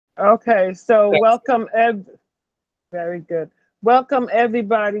Okay, so Yes. very good. Welcome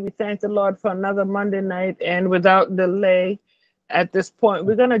everybody. We thank the Lord for another Monday night, and without delay, at this point,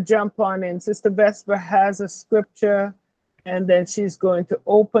 we're gonna jump on in. Sister Vesper has a scripture, and then she's going to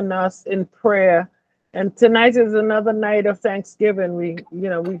open us in prayer. And tonight is another night of Thanksgiving. We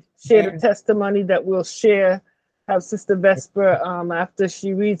share the Amen. testimony that we'll share. Have Sister Vesper after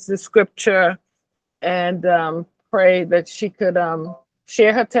she reads the scripture and pray that she could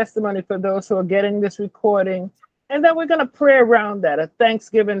share her testimony for those who are getting this recording. And then we're going to pray around that, a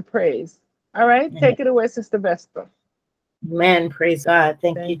Thanksgiving praise. All right, take it away, Sister Vesper. Amen. Praise God.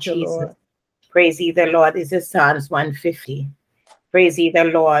 Thank you, Thank you, Jesus. Lord. Praise ye the Lord. This is Psalms 150. Praise ye the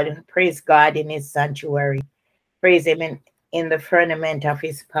Lord. Praise God in his sanctuary. Praise him in the firmament of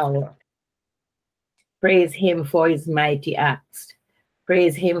his power. Praise him for his mighty acts.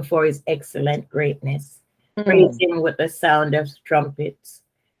 Praise him for his excellent greatness. Praise Mm. him with the sound of trumpets.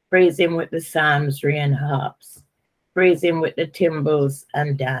 Praise him with the psalmistry and harps. Praise him with the timbrels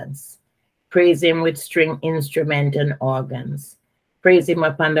and dance. Praise him with string instrument and organs. Praise him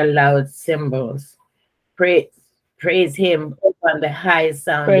upon the loud cymbals. Praise, praise him upon the high Praise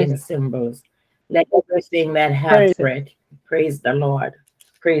sounding it. cymbals. Let everything that hath Praise it. breath praise the Lord.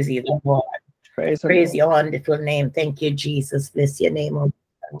 Praise ye the Lord. Praise the Praise Lord. your wonderful name. Thank you, Jesus. Bless your name, oh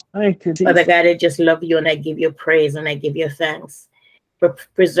Thank you, Father Jesus. God. I just love you and I give you praise and I give you thanks for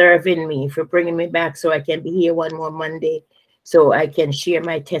preserving me, for bringing me back so I can be here one more Monday, so I can share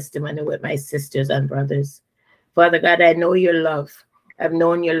my testimony with my sisters and brothers. Father God, I know your love. I've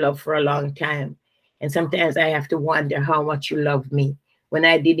known your love for a long time. And sometimes I have to wonder how much you love me when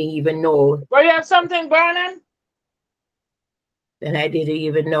I didn't even know, Well, you have something burning? and I didn't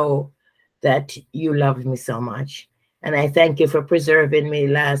even know that you loved me so much. And I thank you for preserving me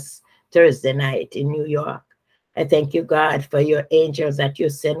last Thursday night in New York. I thank you, God, for your angels that you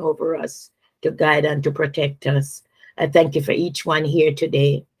sent over us to guide and to protect us. I thank you for each one here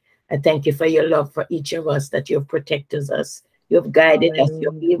today. I thank you for your love for each of us, that you've protected us. You've guided us.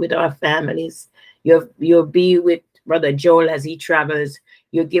 You'll Hallelujah. be with our families. You'll be with Brother Joel as he travels.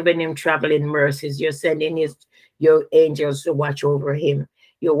 You're giving him traveling mercies. You're sending your angels to watch over him.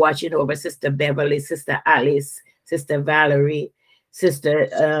 You're watching over Sister Beverly, Sister Alice, Sister Valerie, Sister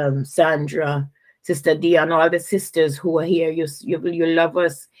Sandra, Sister Dion, all the sisters who are here. You love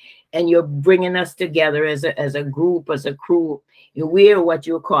us, and you're bringing us together as a group, as a crew. We're what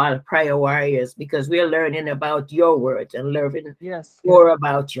you call prayer warriors, because we're learning about your words and learning Yes. more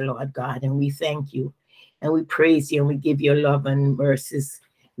about you, Lord God. And we thank you and we praise you and we give you love and mercies.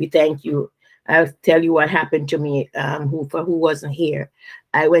 We thank you. I'll tell you what happened to me, who wasn't here.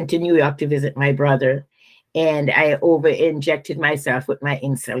 I went to New York to visit my brother, and I over injected myself with my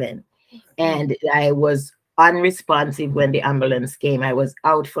insulin. And I was unresponsive when the ambulance came. I was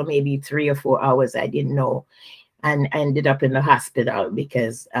out for maybe 3 or 4 hours. I didn't know. And I ended up in the hospital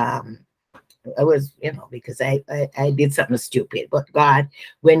because I was, because I did something stupid. But God,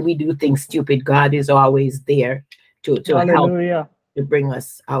 when we do things stupid, God is always there to help, Hallelujah. to bring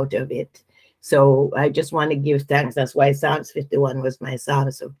us out of it. So I just want to give thanks. That's why Psalms 51 was my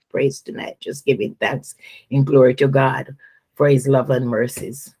psalms of praise tonight, just giving thanks and glory to God for his love and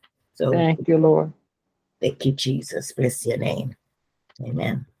mercies. So Thank you, Lord. thank you, Jesus. Bless your name.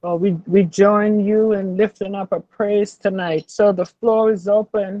 Amen. Well, we join you in lifting up a praise tonight. So the floor is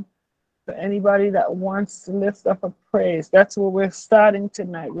open for anybody that wants to lift up a praise. That's where we're starting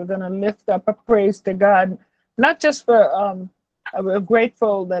tonight. We're going to lift up a praise to God, not just for, we're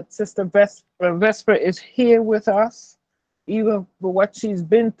grateful that Sister Vesper is here with us, even for what she's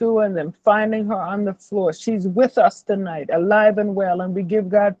been through and then finding her on the floor. She's with us tonight, alive and well, and we give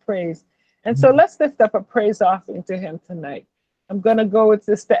God praise. And so let's lift up a praise offering to him tonight. I'm going to go with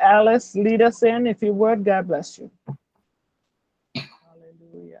Sister Alice. Lead us in, if you would. God bless you.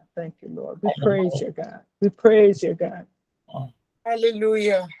 Hallelujah. Thank you, Lord. We praise you, God. We praise you, God.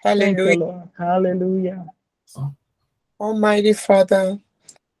 Hallelujah. Thank you, Hallelujah. Lord. Hallelujah. Almighty Father,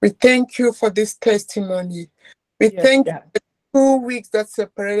 we thank you for this testimony. We Yes, thank you God. for the 2 weeks that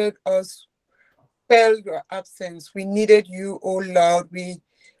separated us, felt your absence. We needed you, oh Lord. We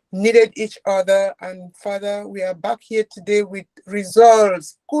needed each other. And Father, we are back here today with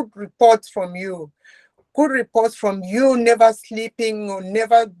results, good reports from you. Good reports from you, never sleeping or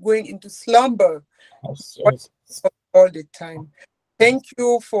never going into slumber, Yes, but yes. all the time. Thank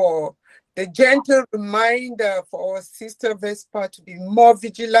you for the gentle reminder for our sister Vespa to be more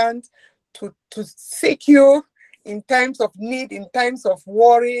vigilant, to seek you in times of need, in times of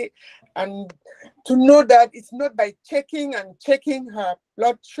worry, and to know that it's not by checking her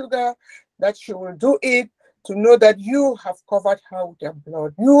blood sugar that she will do it, to know that you have covered her with your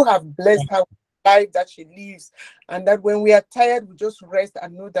blood. You have blessed her with life that she lives, and that when we are tired, we just rest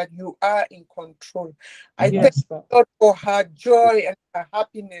and know that you are in control. I thank Yes, you, Father. Lord, for her joy and her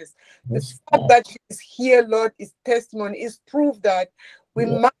happiness. The fact that she is here, Lord, is testimony, is proof that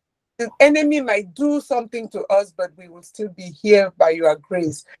the enemy might do something to us, but we will still be here by your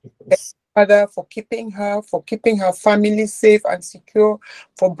grace. Thank you, Father, for keeping her family safe and secure,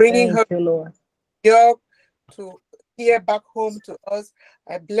 for bringing her Thank you, Lord. here to here back home to us.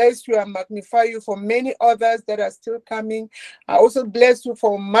 I bless you and magnify you for many others that are still coming. I also bless you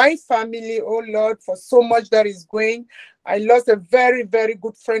for my family, oh Lord, for so much that is going. I lost a very, very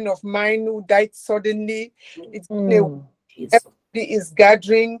good friend of mine who died suddenly. It's been a everybody is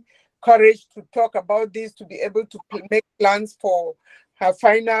gathering courage to talk about this, to be able to make plans for her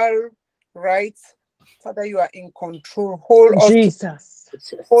final rites. Father, you are in control. Jesus.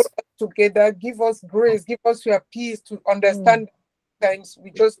 Hold us together. Give us grace. Give us your peace to understand. Times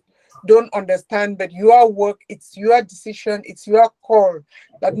we just don't understand, but your work, it's your decision, it's your call.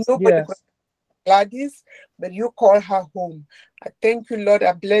 That nobody could Yes. Gladys, but you call her home. I thank you, Lord.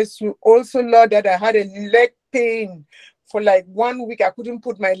 I bless you. Also, Lord, that I had a leg pain for like 1 week. I couldn't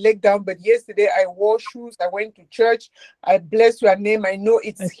put my leg down, but yesterday I wore shoes. I went to church. I bless your name. I know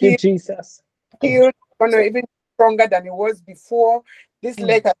it's Thank you, healed, Jesus. even stronger than it was before. This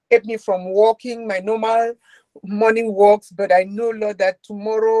leg has kept me from walking my normal morning walks, but I know, Lord, that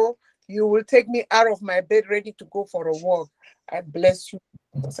tomorrow you will take me out of my bed ready to go for a walk. I bless you.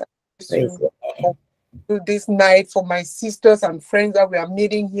 I bless you to this night for my sisters and friends that we are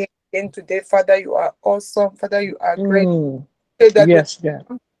meeting here again today. Father, you are awesome. Father, you are great. Say that Yes, God.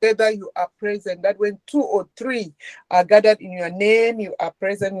 together you are present, that when 2 or 3 are gathered in your name, you are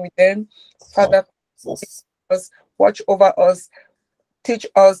present with them. Father, watch over us, teach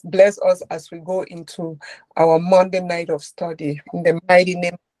us, bless us as we go into our Monday night of study. In the mighty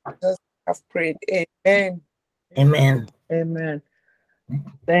name of Jesus, I've prayed. Amen. Amen. Amen.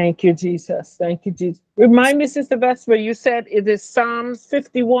 Thank you, Jesus. Thank you, Jesus. Remind me, Sister Vesper, you said it is Psalms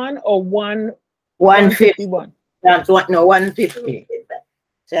 51 or 150. 151? Sounds what? No, 150.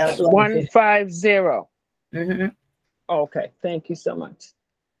 Sounds 150. 150. Okay, thank you so much.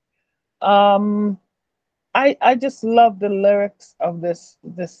 I just love the lyrics of this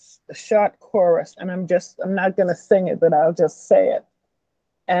short chorus, and I'm not gonna sing it, but I'll just say it.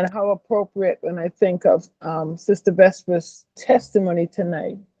 And how appropriate when I think of Sister Vesper's testimony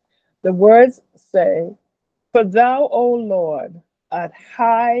tonight. The words say, "For thou, O Lord, art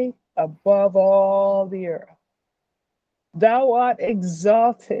high above all the earth. Thou art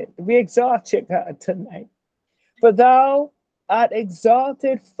exalted." We exalt you, God, tonight. "For thou art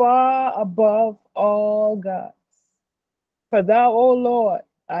exalted far above all gods. For thou, O Lord,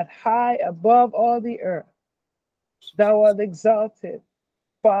 art high above all the earth. Thou art exalted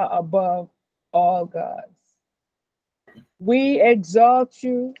far above all gods." We exalt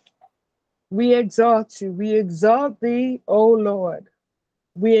you. We exalt you. We exalt thee, O Lord.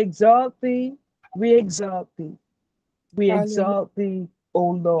 We exalt thee. We exalt thee. We Hallelujah. exalt thee, O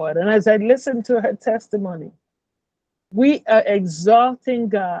Lord. And as I listen to her testimony, we are exalting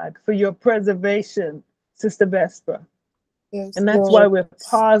God for your preservation, Sister Vesper. Yes, And that's why Lord. we're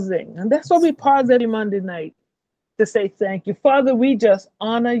pausing. And that's why we pause every Monday night to say thank you. Father, we just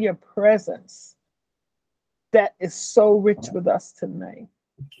honor your presence that is so rich with us tonight.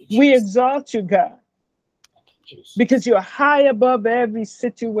 We exalt you, God, because you're high above every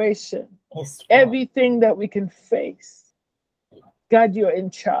situation, everything that we can face. God, you're in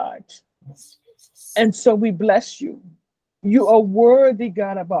charge. And so we bless you. You are worthy,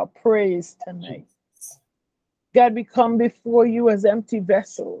 God, of our praise tonight. God, we come before you as empty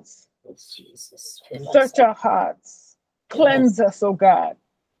vessels. Search our hearts. Cleanse us, oh God.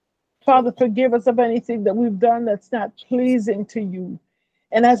 Father, forgive us of anything that we've done that's not pleasing to you.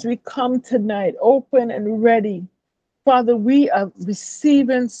 And as we come tonight, open and ready, Father, we are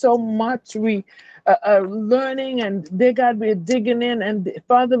receiving so much. We are learning, and dear God, we're digging in. And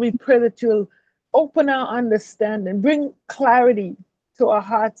Father, we pray that you'll open our understanding, bring clarity to our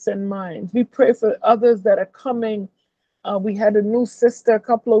hearts and minds. We pray for others that are coming. We had a new sister a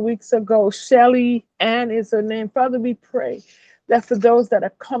couple of weeks ago, Shelly Ann is her name. Father, we pray that for those that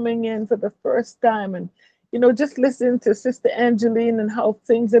are coming in for the first time, and just listen to Sister Angeline and how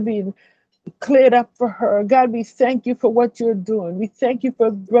things are being cleared up for her. God, we thank you for what you're doing. We thank you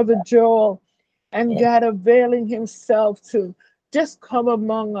for Brother Joel and God availing himself to just come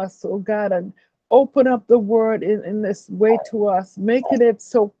among us, oh God, and open up the word in this way to us, making it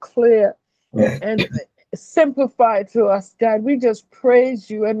so clear and simplified to us, God. We just praise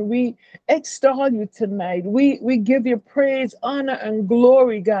you and we extol you tonight. We give you praise, honor, and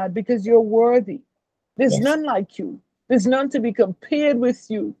glory, God, because you're worthy. There's Yes. none like you. There's none to be compared with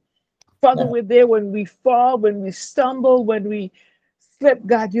you. Father, No. we're there when we fall, when we stumble, when we slip.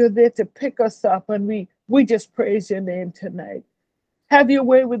 God, you're there to pick us up, and we just praise your name tonight. Have your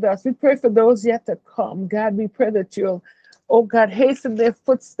way with us. We pray for those yet to come. God, we pray that you'll, oh God, hasten their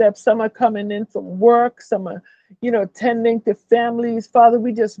footsteps. Some are coming in from work, some are, tending to families. Father,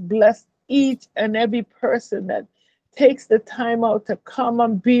 we just bless each and every person that takes the time out to come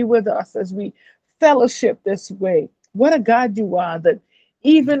and be with us as we fellowship this way. What a God you are, that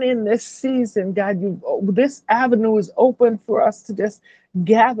even in this season, God, this avenue is open for us to just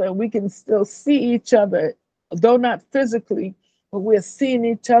gather. We can still see each other, though not physically, but we're seeing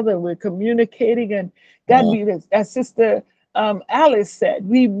each other, we're communicating, and God, as Sister Alice said,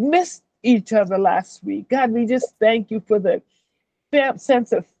 we missed each other last week. God, we just thank you for the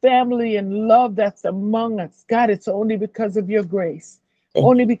sense of family and love that's among us. God, it's only because of your grace,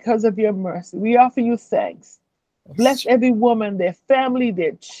 only because of your mercy. We offer you thanks. Bless every woman, their family,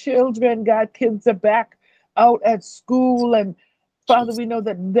 their children. God, kids are back out at school. And Father, we know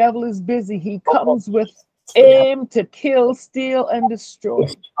that the devil is busy. He comes with aim to kill, steal, and destroy.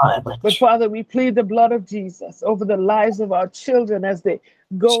 But Father, we plead the blood of Jesus over the lives of our children as they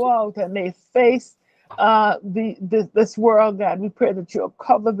go out and they face this world, God. We pray that you'll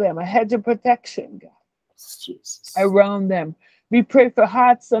cover them, a hedge of protection, God, around them. We pray for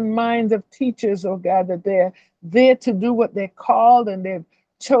hearts and minds of teachers, oh God, that they're there to do what they're called and they've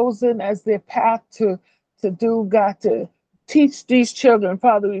chosen as their path to do, God, to teach these children.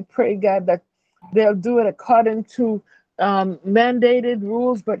 Father, we pray, God, that they'll do it according to mandated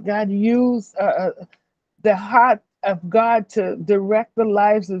rules, but God, use the heart of God to direct the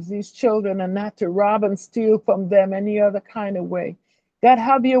lives of these children and not to rob and steal from them any other kind of way. God,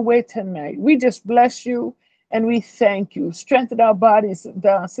 have your way tonight. We just bless you and we thank you. Strengthen our bodies.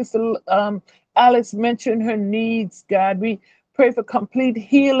 Sister Alice mentioned her needs, God. We pray for complete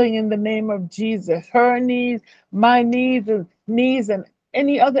healing in the name of Jesus. Her needs, my needs, and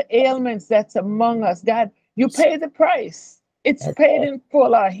any other ailments that's among us. God, you pay the price. It's paid in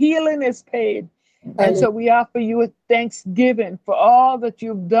full. Our healing is paid. And so we offer you a thanksgiving for all that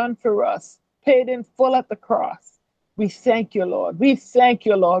you've done for us, paid in full at the cross. We thank you, Lord. We thank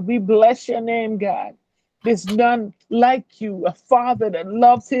you, Lord. We bless your name, God. There's none like you, a father that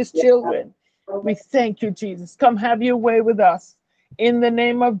loves his children. We thank you, Jesus. Come have your way with us. In the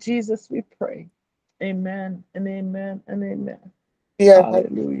name of Jesus, we pray. Amen and amen and amen. Yeah.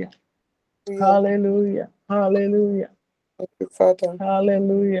 Hallelujah. Hallelujah. Hallelujah. Thank you, Father.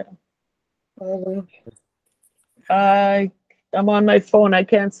 Hallelujah. Father. I'm on my phone. I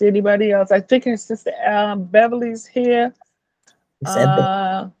can't see anybody else. I think her sister Beverly's here.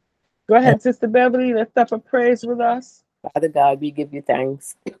 Go ahead, Sister Beverly. Lift up a praise with us. Father God, we give you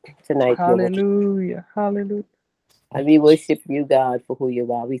thanks tonight, Lord. Hallelujah. Hallelujah. And we worship you, God, for who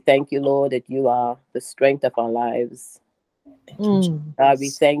you are. We thank you, Lord, that you are the strength of our lives. God, we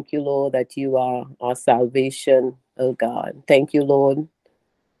thank you, Lord, that you are our salvation, oh God. Thank you, Lord,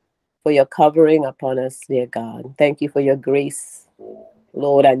 for your covering upon us, dear God. Thank you for your grace,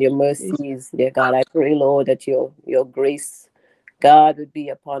 Lord, and your mercies, dear God. I pray, Lord, that your grace, God, would be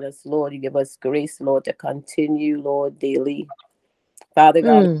upon us, Lord. You give us grace, Lord, to continue, Lord, daily. Father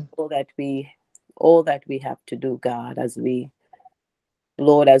God, all that we have to do, God, as we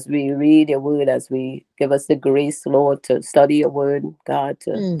read your word, as we give us the grace, Lord, to study your word, God,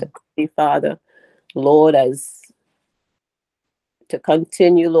 to pray, Father, Lord, as to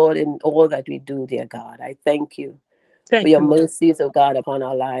continue, Lord, in all that we do, dear God. I thank you for your mercies, oh God, upon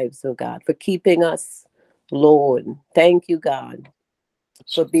our lives, oh God, for keeping us, Lord. Thank you, God,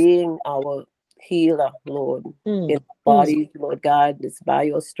 for being our healer, Lord, in our bodies, Lord God. It's by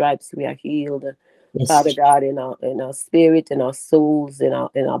your stripes we are healed. Yes. Father God, in our spirit, in our souls, in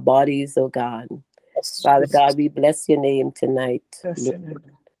our bodies, oh God. Yes. Father God, we bless your name tonight.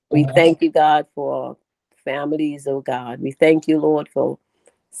 We thank you, God, for families, oh God. We thank you, Lord, for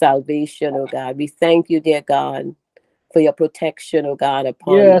salvation, oh God. We thank you, dear God, for your protection, oh God,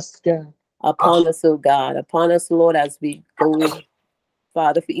 upon us, oh God, upon us, Lord, as we go,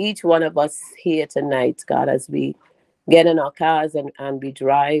 Father, for each one of us here tonight, God, as we get in our cars and we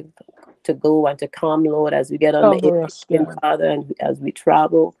drive to go and to come, Lord, as we get on the airplane, Father, and as we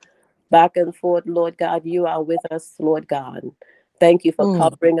travel back and forth, Lord God, you are with us, Lord God. Thank you for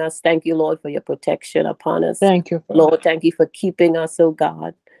covering us. Thank you, Lord, for your protection upon us. Thank you, Lord. Thank you for keeping us, oh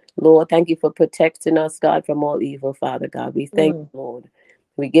God. Lord, thank you for protecting us, God, from all evil, Father God. We thank you, Lord.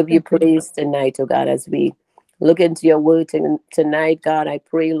 We give you praise tonight, oh God, as we look into your word tonight, God. I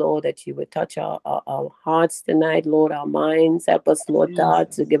pray, Lord, that you would touch our hearts tonight, Lord, our minds. Help us, Lord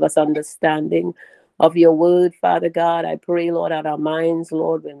God, to give us understanding of your word, Father God. I pray, Lord, that our minds,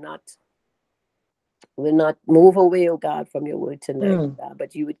 Lord, will not move away, oh God, from your word tonight, God,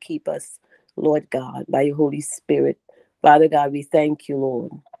 but you would keep us, Lord God, by your Holy Spirit. Father God, we thank you,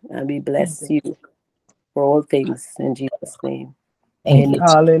 Lord, and we bless you for all things in Jesus' name. Thank you.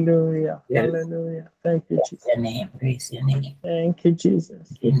 Hallelujah. Yeah. Hallelujah. Thank you, Jesus. Your name, praise your name. Thank you,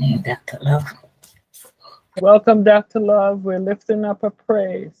 Jesus. Your name, Dr. Love. Welcome, Dr. Love. We're lifting up a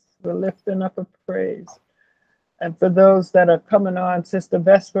praise. We're lifting up a praise. And for those that are coming on, Sister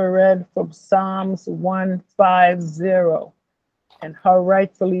Vesper read from Psalms 150, and her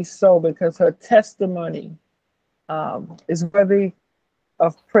rightfully so, because her testimony is worthy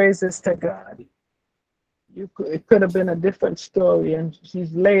of praises to God. It could have been a different story, and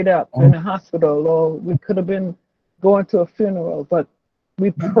she's laid up in a hospital, or we could have been going to a funeral, but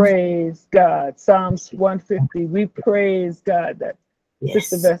we praise God. Psalms 150, we praise God that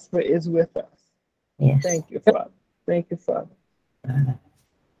Sister Vesper is with us. Yes. Thank you, Father. Thank you, Father.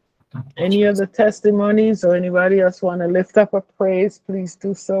 Any other testimonies or anybody else want to lift up a praise, please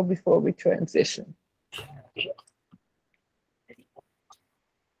do so before we transition.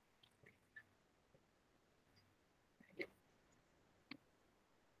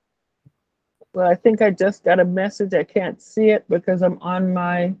 Well, I think I just got a message. I can't see it because I'm on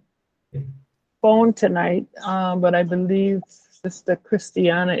my phone tonight, but I believe Sister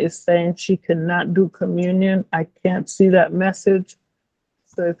Christiana is saying she cannot do communion. I can't see that message.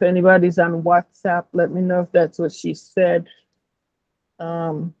 So if anybody's on WhatsApp, let me know if that's what she said.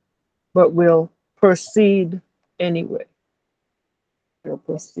 But we'll proceed anyway. We'll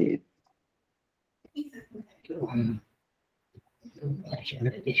proceed. I should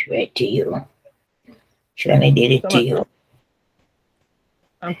have this right to you. She only did it to you.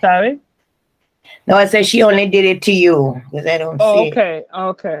 I'm sorry? No, I said she only did it to you because I don't see it.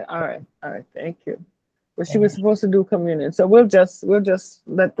 Okay. All right. Thank you. But she was supposed to do communion. So we'll just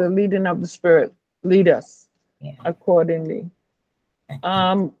let the leading of the Spirit lead us accordingly.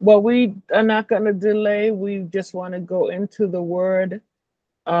 Well, we are not going to delay. We just want to go into the word.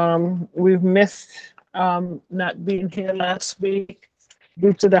 We've missed not being here last week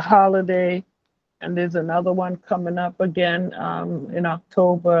due to the holiday, and there's another one coming up again in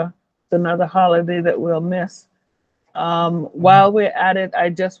October. It's another holiday that we'll miss. While we're at it, I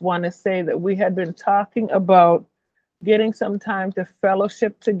just want to say that we had been talking about getting some time to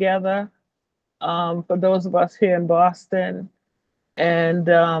fellowship together for those of us here in Boston. And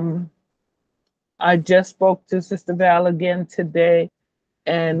I just spoke to Sister Val again today,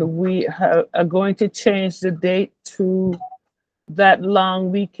 and we are going to change the date to that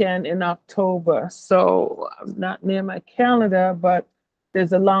long weekend in October. So I'm not near my calendar, but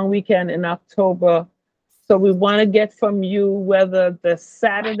there's a long weekend in October. So we want to get from you whether the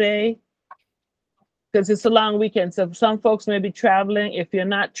Saturday, because it's a long weekend. So some folks may be traveling. If you're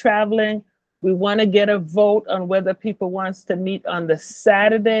not traveling, we want to get a vote on whether people wants to meet on the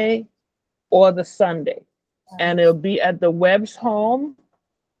Saturday or the Sunday. And it'll be at the Webb's home.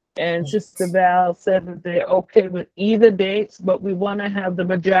 And Sister Val said that they're okay with either dates, but we want to have the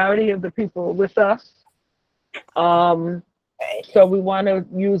majority of the people with us. So we want to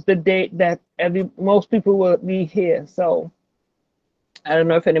use the date that most people will be here. So I don't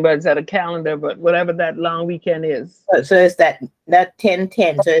know if anybody's at a calendar, but whatever that long weekend is. So it's that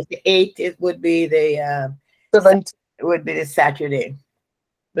 10-10. So it's the 8th. It would be the 7th. It would be the Saturday.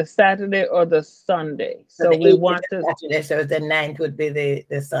 The Saturday or the Sunday. So we want to. Saturday. So the 9th would be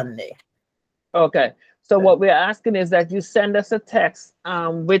the Sunday. Okay. So what we're asking is that you send us a text,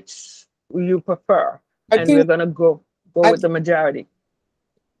 which you prefer, and we're gonna go with the majority.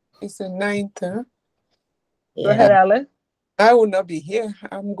 It's the 9th, huh? Go ahead, Alice. I will not be here.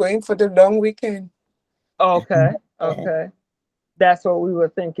 I'm going for the long weekend. Okay. That's what we were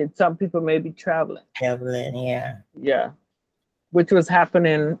thinking. Some people may be traveling. Yeah. Which was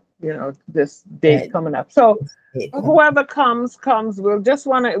happening, this date coming up. So whoever comes, we'll just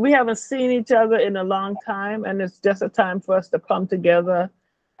we haven't seen each other in a long time, and it's just a time for us to come together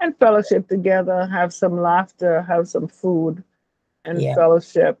and fellowship together, have some laughter, have some food, and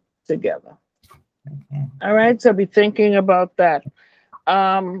fellowship together. Okay. All right, so be thinking about that.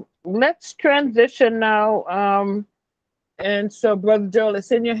 Let's transition now. And so, Brother Joel,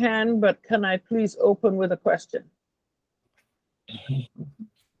 it's in your hand, but can I please open with a question?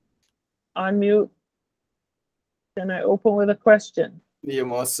 Unmute. Can I open with a question? You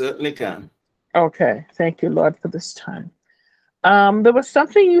most certainly can. Okay, thank you, Lord, for this time. There was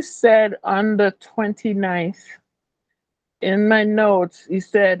something you said on the 29th. In my notes, you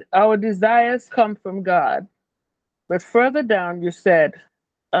said, our desires come from God. But further down, you said,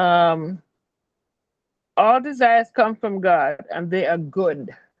 all desires come from God and they are good.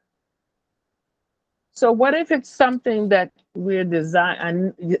 So what if it's something that we're desiring?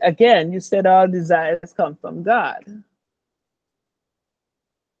 And again, you said all desires come from God.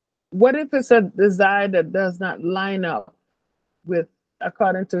 What if it's a desire that does not line up with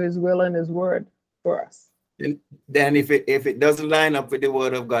according to his will and his word for us? Then if it doesn't line up with the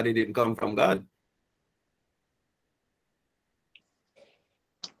word of God, it didn't come from God.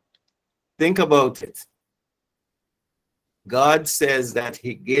 Think about it. God says that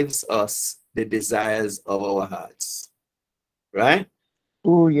he gives us the desires of our hearts, right?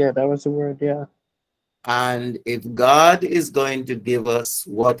 Oh, yeah, that was the word, yeah. And if God is going to give us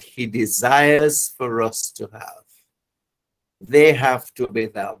what he desires for us to have, they have to be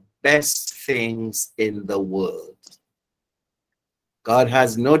the best things in the world. God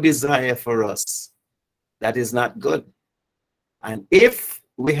has no desire for us that is not good. And if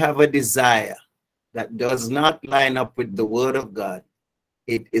we have a desire that does not line up with the word of God,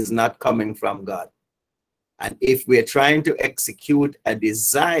 it is not coming from God. And if we're trying to execute a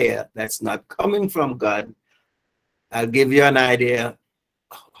desire that's not coming from God, I'll give you an idea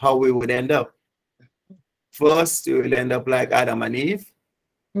how we would end up. First, we will end up like Adam and Eve,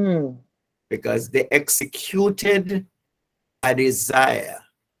 because they executed a desire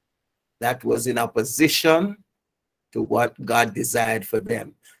that was in opposition to what God desired for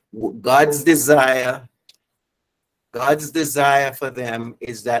them. God's desire for them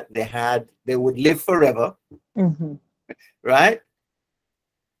is that they would live forever, right?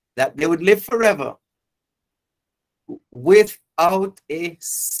 That they would live forever without a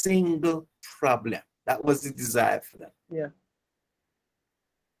single problem. That was the desire for them. Yeah.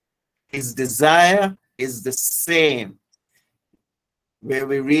 His desire is the same. Where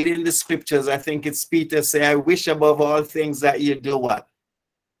we read in the scriptures, I think it's Peter say, I wish above all things that you do what?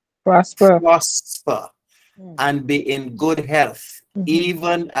 Prosper. Prosper and be in good health,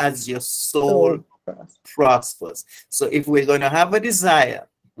 even as your soul prospers. So if we're going to have a desire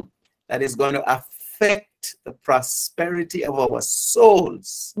that is going to affect the prosperity of our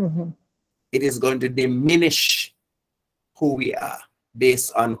souls, it is going to diminish who we are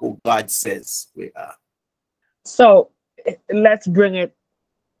based on who God says we are. So let's bring it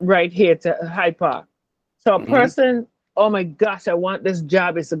right here to Hyde Park. So a person, oh my gosh, I want this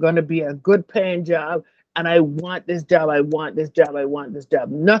job. It's going to be a good paying job. And I want this job. I want this job. I want this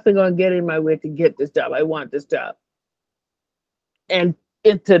job. Nothing going to get in my way to get this job. I want this job. And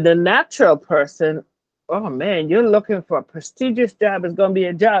into the natural person, oh man, you're looking for a prestigious job. It's going to be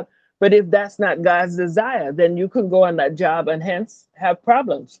a job. But if that's not God's desire, then you can go on that job and hence have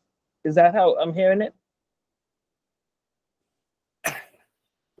problems. Is that how I'm hearing it?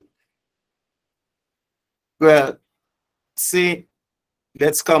 Well, see,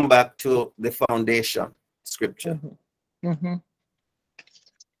 let's come back to the foundation scripture.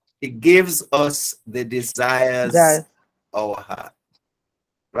 It gives us the desires of our heart,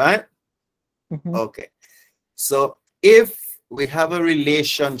 right? Okay. So if we have a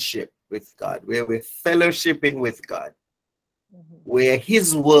relationship with God, where we're fellowshipping with God, where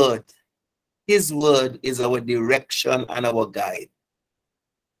his word is our direction and our guide.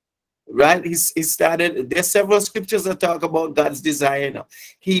 Right? He started, there's several scriptures that talk about God's desire now.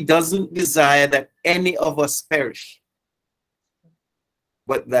 He doesn't desire that any of us perish,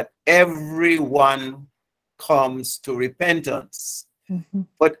 but that everyone comes to repentance.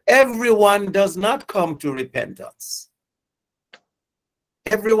 But everyone does not come to repentance.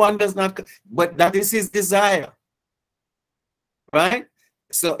 Everyone does not, but that is his desire. Right?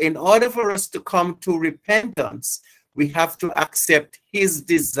 So in order for us to come to repentance, we have to accept his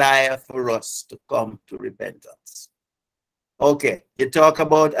desire for us to come to repentance. Okay, you talk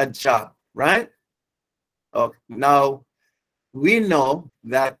about a job, right? Okay, now we know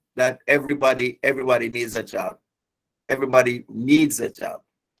that everybody needs a job. Everybody needs a job,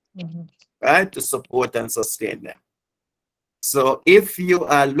 right? To support and sustain them. So if you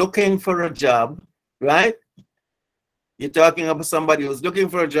are looking for a job, right? You're talking about somebody who's looking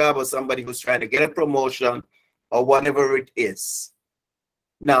for a job or somebody who's trying to get a promotion or whatever it is.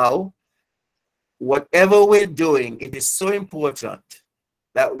 Now, whatever we're doing, it is so important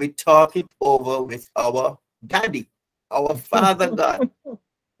that we talk it over with our daddy, our Father God.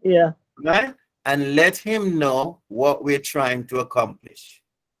 Yeah. Right? And let him know what we're trying to accomplish.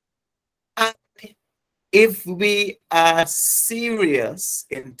 And if we are serious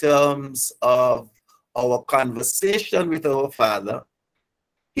in terms of our conversation with our Father,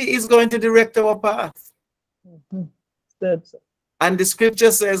 He is going to direct our path. That's And the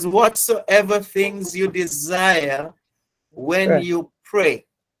scripture says, whatsoever things you desire when right. you pray,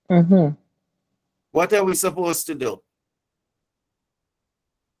 Mm-hmm. what are we supposed to do?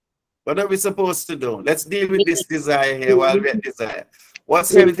 What are we supposed to do? Let's deal with this desire here while we're at desire.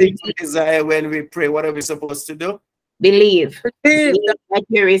 Whatsoever things we desire when we pray, what are we supposed to do? Believe. Believe Believe that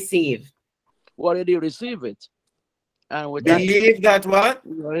you receive. We already receive it. And with that, Believe that what?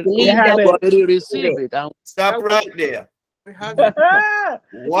 we already, Believe You have that we it. already receive it. And Stop right there. we have it.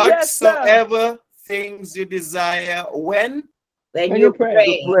 Yes, sir. Whatsoever things you desire when when When you you pray. pray.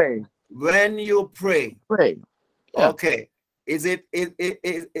 to pray. when you pray. Pray. Yeah. Okay. Is it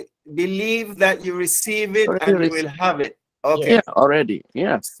believe that you receive it Already and you receive. will have it? Okay. Yeah, already.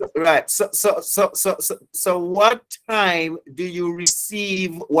 Yeah. Right. So what time do you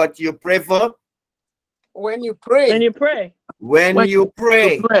receive what you pray for? When you pray, When you pray. When When you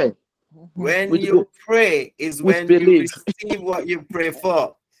pray. To pray. When With you pray is with when you belief. receive what you pray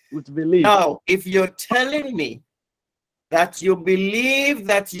for. With belief. Now, if you're telling me that you believe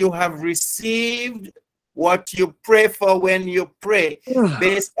that you have received what you pray for when you pray,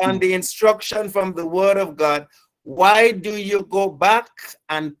 based on the instruction from the Word of God, why do you go back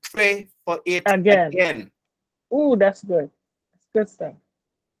and pray for it again? Ooh, that's good. That's good stuff.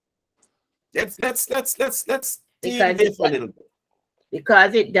 Let's deal Because this a little bit.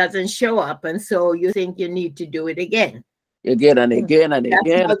 because it doesn't show up, and so you think you need to do it again. Again and again and That's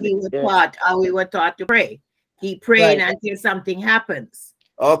again. how we were again. taught. How we were taught to pray. Keep praying Right. until something happens.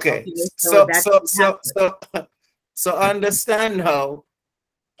 Okay. Okay, So that so can so happen. so understand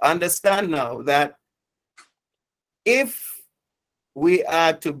now that if we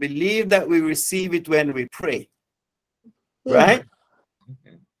are to believe that we receive it when we pray, right?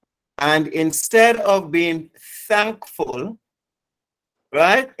 And instead of being thankful,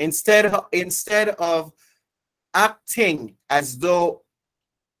 right? Instead of acting as though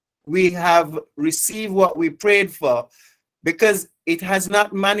we have received what we prayed for, because it has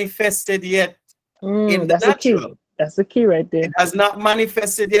not manifested yet in the That's the key. natural. That's the key right there. It has not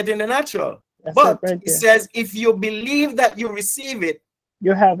manifested yet in the natural. That's But it right it there. says, if you believe that you receive it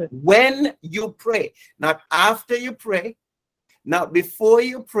You have it. when you pray, not after you pray, not before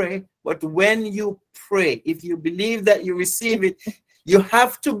you pray, but when you pray, if you believe that you receive it, you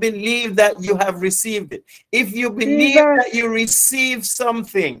have to believe that you have received it. If you believe that you receive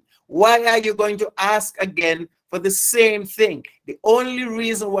something, why are you going to ask again for the same thing? The only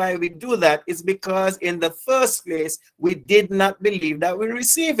reason why we do that is because in the first place, we did not believe that we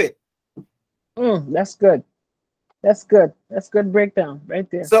receive it. That's good. That's good. That's good breakdown right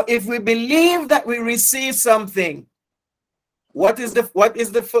there. So if we believe that we receive something, what is the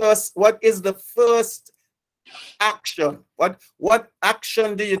first action? What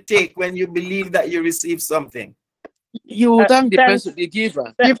action do you take when you believe that you receive something? You thank the thanks. person, the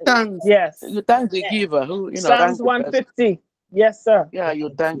giver. Give thanks. Yes. You thank the giver who, you know, Psalms thank the person. 150. Yes, sir. Yeah, you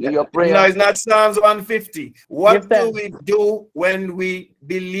thank your No, prayer. it's not Psalms 150. What Give do thanks. we do when we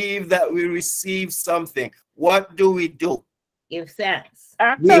believe that we receive something? What do we do? Give thanks.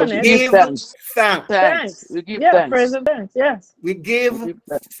 Act We on it. give thanks. thanks. Thanks. We give Yeah, thanks. praise and thanks. Yes. We give We give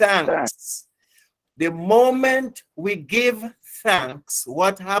thanks. The moment we give thanks,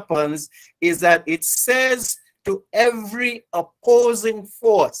 what happens is that it says to every opposing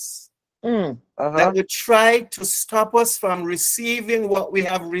force that would try to stop us from receiving what we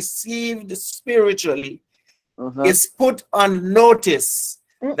have received spiritually, is put on notice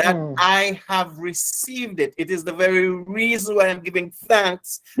that I have received it. It is the very reason why I'm giving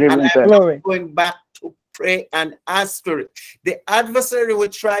thanks, and I'm not going back to pray and ask for it. The adversary will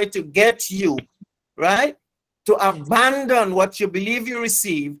try to get you, right, to abandon what you believe you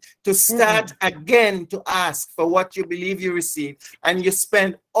received, to start again to ask for what you believe you received, and you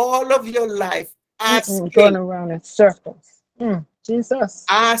spend all of your life asking, going around in circles. Jesus.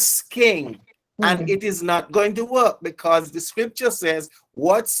 Asking, and it is not going to work, because the scripture says,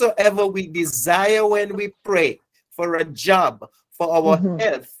 whatsoever we desire when we pray for a job, for our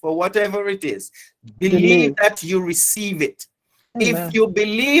health, for whatever it is, believe that you receive it. If you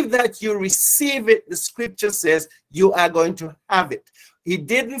believe that you receive it, the scripture says you are going to have it. He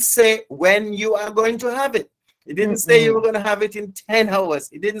didn't say when you are going to have it. He didn't say you were going to have it in 10 hours.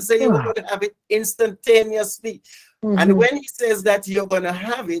 He didn't say you were going to have it instantaneously. And when he says that you're going to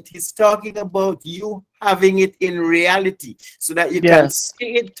have it, he's talking about you having it in reality, so that you can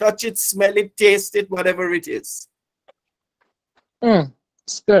see it, touch it, smell it, taste it, whatever it is.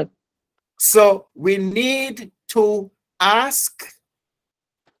 It's good. So we need to ask,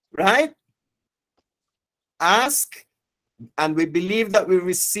 right? ask and we believe that we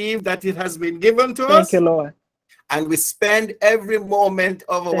receive, that it has been given to Thank us, you, Lord. and we spend every moment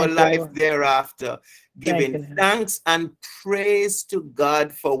of our Thank you, life Lord. thereafter giving Thank you. thanks and praise to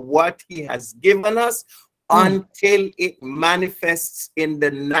God for what he has given us Mm. until it manifests in the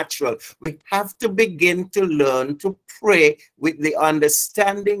natural. We have to begin to learn to pray with the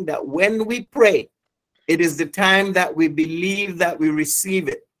understanding that when we pray, it is the time that we believe that we receive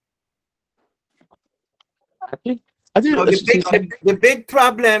it. I think So the big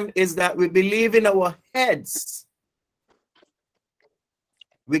problem is that we believe in our heads.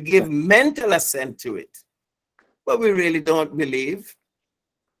 We give mental assent to it, but we really don't believe.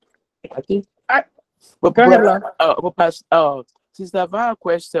 I think. Go ahead, Lord. Sister Val's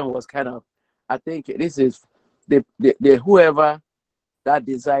question was kind of, I think this is the whoever that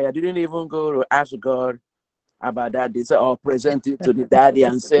desire didn't even go to ask God about that desire or present it to the daddy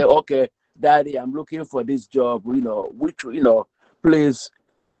and say, okay, daddy, I'm looking for this job, please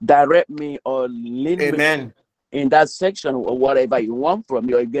direct me or lead Amen. me in that section or whatever you want from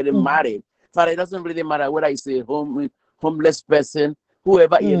me, or getting Mm. married. Father, it doesn't really matter whether it's a homeless person,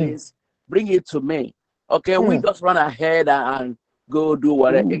 whoever it Mm. is, bring it to me. Okay, we Mm. just run ahead and go do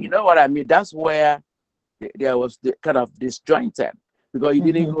whatever. You know what I mean? That's where there was the kind of disjointed, because you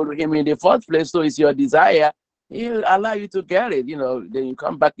didn't go to him in the first place. So it's your desire. He'll allow you to get it. Then you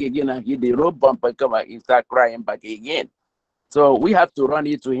come back again and hit the road bump and come back and start crying back again. So we have to run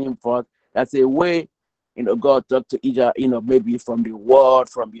it to him first. That's a way, God talk to each other, maybe from the word,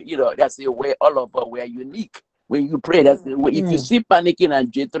 that's a way all of us, we are unique. When you pray, that's the way. If you see panicking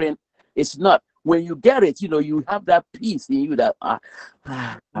and jittering, it's not. When you get it, you have that peace in you that,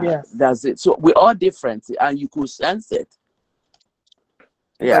 Yes. that's it. So we're all different and you could sense it.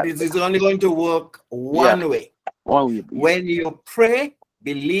 Yeah. But it is only going to work one way. When you pray,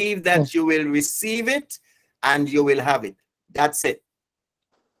 believe that you will receive it and you will have it. That's it.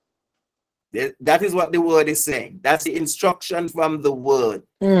 That is what the word is saying. That's the instruction from the word.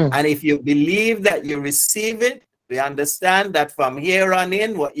 And if you believe that you receive it, we understand that from here on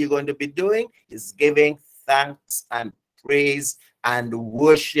in, what you're going to be doing is giving thanks and praise and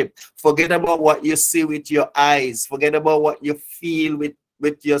worship. Forget about what you see with your eyes. Forget about what you feel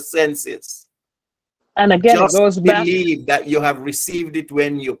with your senses. And again, just it goes back. Believe that you have received it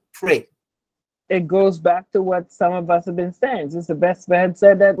when you pray. It goes back to what some of us have been saying. Sister Vespa had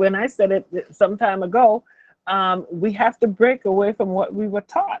said that when I said it some time ago. We have to break away from what we were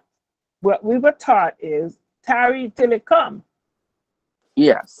taught. What we were taught is tarry till it come.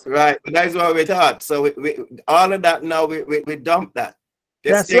 Yes. Right. That's what we're taught. So we all of that now we dump that.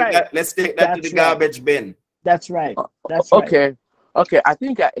 Let's take that to the garbage bin. That's right. That's right. Okay. I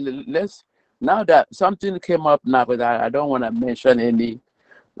think let's, now that something came up now, but I don't want to mention any,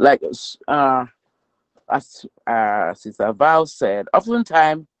 like as Sister Val said,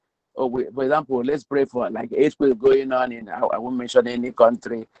 oftentimes, for example, let's pray for like earthquake going on in, I won't mention any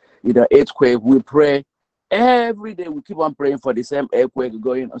country, earthquake. We pray every day. We keep on praying for the same earthquake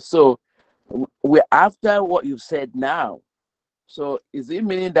going on. So we're after what you said now. So is it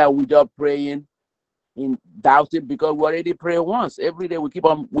meaning that we're just praying in doubting because we already pray once? Every day we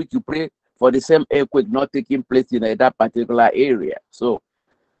pray for the same earthquake not taking place in that particular area. So,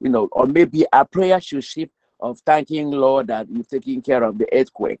 or maybe our prayer should shift of thanking Lord that you're taking care of the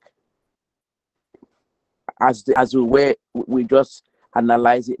earthquake. As we just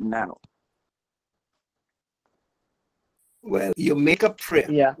analyze it now. Well, you make a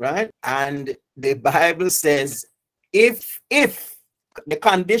prayer, right? And the Bible says, if the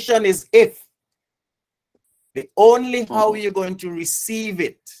condition is if, the only how you're going to receive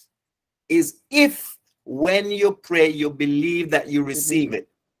it is if when you pray, you believe that you receive it.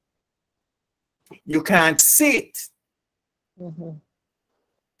 You can't see it.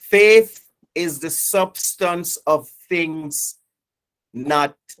 Faith is the substance of things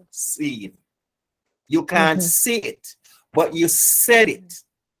not seen. You can't see it, but you said it.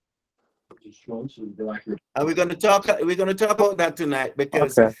 And we're going to talk about that tonight,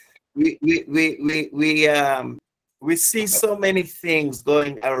 because we see so many things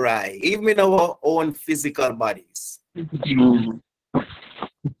going awry, even in our own physical bodies.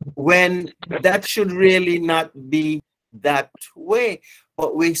 When that should really not be that way.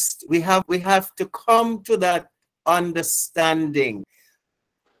 But we have to come to that understanding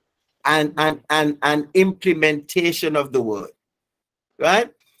and implementation of the word,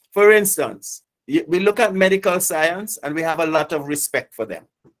 right? For instance, we look at medical science and we have a lot of respect for them,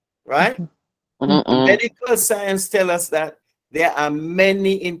 right? Medical science tells us that there are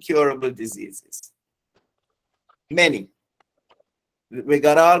many incurable diseases. Many. We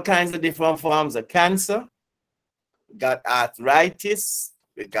got all kinds of different forms of cancer. we got arthritis,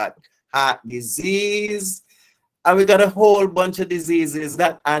 we got heart disease, and we got a whole bunch of diseases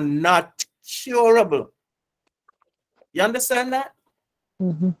that are not curable. You understand that?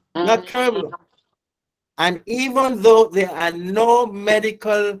 Not curable. And even though there are no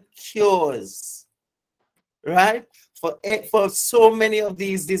medical cures, right, for so many of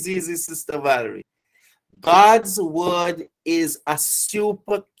these diseases, Sister Valerie, God's word is a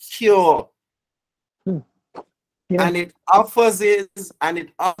super cure. Yeah. And it offers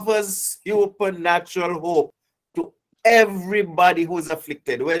supernatural hope to everybody who's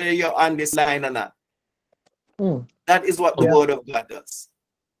afflicted, whether you're on this line or not. That is what the Yeah. word of God does.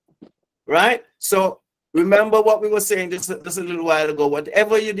 Right? So remember what we were saying just a little while ago.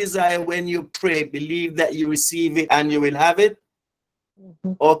 Whatever you desire when you pray, believe that you receive it and you will have it.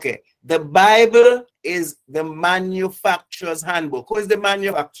 Okay. The Bible is the manufacturer's handbook. Who is the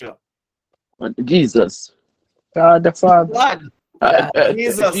manufacturer? Jesus. God the Father. God.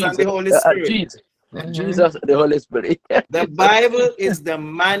 Jesus and the Holy Spirit. Jesus. Jesus and the Holy Spirit. The Bible is the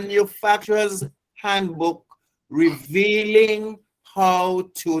manufacturer's handbook revealing how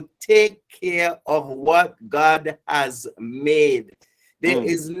to take care of what God has made. There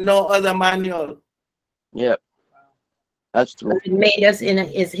is no other manual. Yep. That's true. He made us in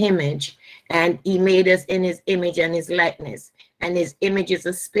his image, and he made us in his image and his likeness, and his image is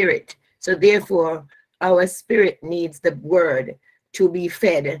a spirit. So therefore, our spirit needs the word to be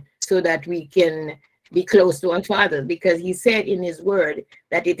fed so that we can be close to our Father, because he said in his word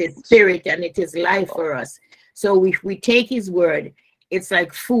that it is spirit and it is life for us. So if we take his word, it's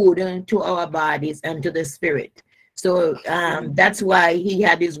like food to our bodies and to the spirit. So that's why he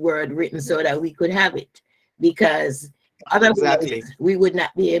had his word written so that we could have it, because otherwise we would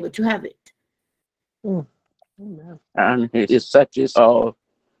not be able to have it. And it touches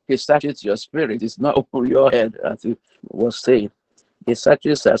your spirit. It's not over your head, as it was saying. It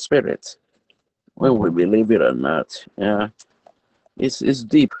touches our spirit when we believe it or not. Yeah, it's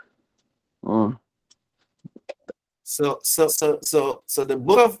deep. So the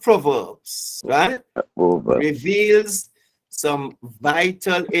book of Proverbs, right, reveals some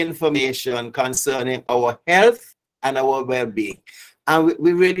vital information concerning our health and our well-being. And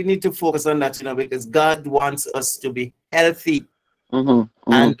we really need to focus on that, because God wants us to be healthy and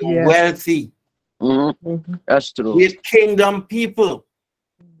wealthy. That's true. We're kingdom people.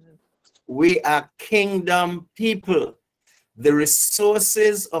 We are kingdom people. The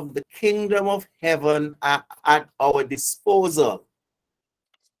resources of the kingdom of heaven are at our disposal.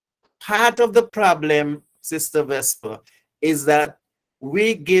 Part of the problem, Sister Vesper, is that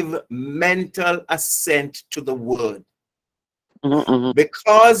we give mental assent to the word.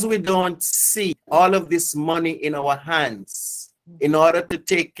 Because we don't see all of this money in our hands in order to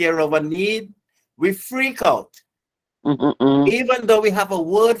take care of a need, we freak out. Even though we have a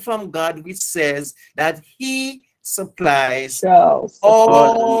word from God which says that he supplies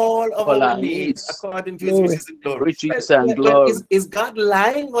all of our needs according to his riches and glory. Riches and glory. Is God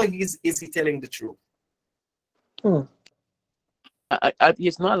lying, or is he telling the truth?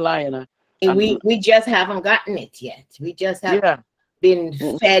 He's not lying. We just haven't gotten it yet. We just haven't been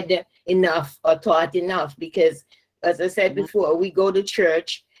fed enough or taught enough, because, as I said before, we go to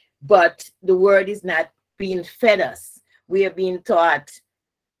church, but the word is not being fed us. We are being taught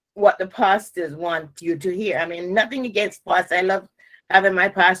what the pastors want you to hear. I mean, nothing against pastors. I love having my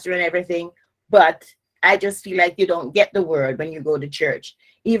pastor and everything, but I just feel like you don't get the word when you go to church.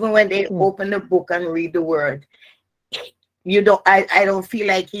 Even when they open the book and read the word, you don't. I don't feel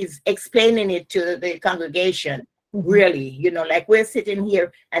like he's explaining it to the congregation. Really, like we're sitting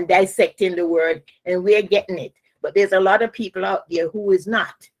here and dissecting the word and we're getting it. But there's a lot of people out there who is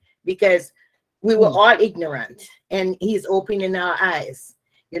not, because we were all ignorant, and he's opening our eyes.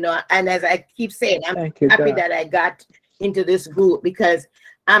 And as I keep saying, I'm happy that I got into this group, because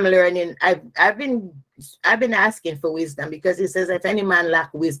I'm learning. I've been asking for wisdom, because it says, if any man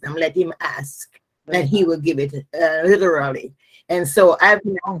lack wisdom, let him ask, and he will give it literally. And so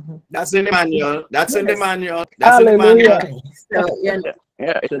that's in the manual. That's in the manual. That's in the manual. So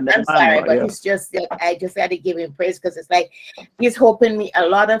I'm sorry, but it's just that I just had to give him praise, because it's like he's hoping me a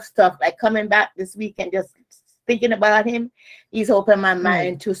lot of stuff, like coming back this week and just thinking about him. He's opened my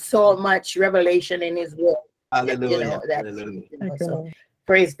mind to so much revelation in his word. Hallelujah. So,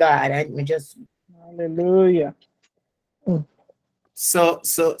 praise God. I just hallelujah. So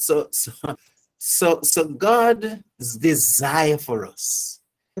God's desire for us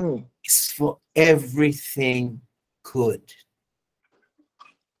is for everything good.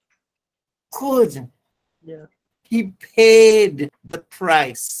 Good. Yeah. He paid the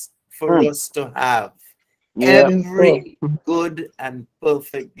price for us to have. Yeah. every good and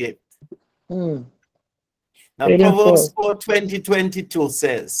perfect gift. Mm. Now, Beautiful. Proverbs 4:22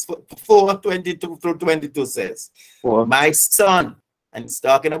 says, 4:22 says, Well, my son, and it's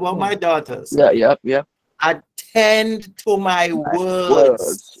talking about my daughters, yeah. attend to my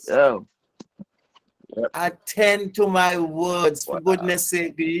words. Oh, Attend to my words. For wow. goodness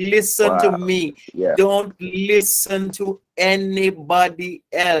sake, listen to me. Yeah. Don't listen to anybody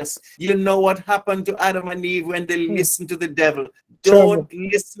else. You know what happened to Adam and Eve when they listened to the devil. Don't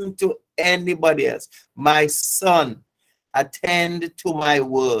listen to anybody else. My son, attend to my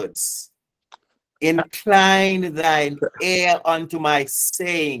words. Incline thine ear unto my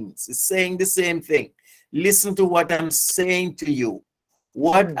sayings. It's saying the same thing. Listen to what I'm saying to you.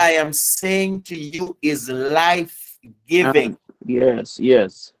 What I am saying to you is life-giving.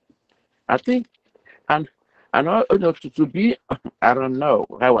 Yes. I think, and to be, I don't know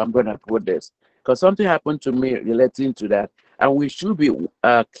how I'm going to put this, because something happened to me relating to that, and we should be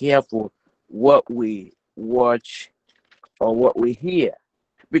careful what we watch or what we hear,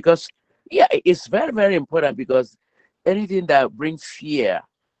 because it's very, very important, because anything that brings fear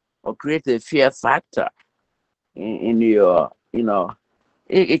or creates a fear factor in your,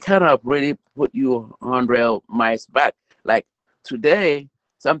 it kind of really put you 100 miles back. Like today,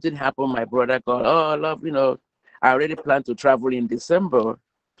 something happened. My brother called, oh, love, I already plan to travel in December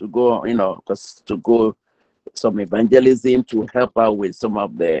to go, to go some evangelism to help out with some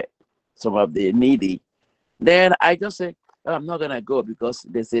of the needy. Then I just say, oh, I'm not gonna go because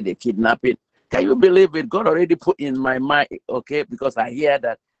they say they're kidnapping. Can you believe it? God already put in my mind, okay, because I hear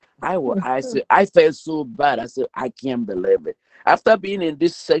that. I felt so bad. I said, I can't believe it. After being in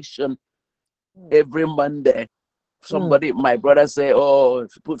this section every Monday, my brother say, oh,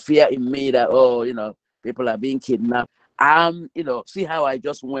 put fear in me that, oh, people are being kidnapped. See how I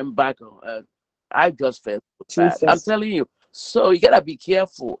just went back. I just felt so bad. I'm telling you. So you gotta be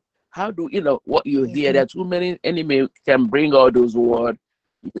careful. How do what you hear? There are too many enemy can bring all those words,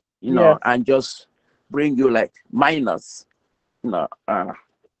 and just bring you like minus. Well,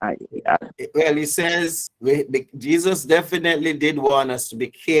 he says Jesus definitely did want us to be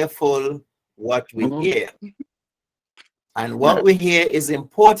careful what we hear. And what we hear is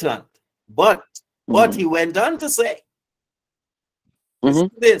important. But what he went on to say is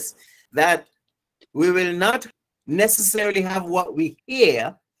this, that we will not necessarily have what we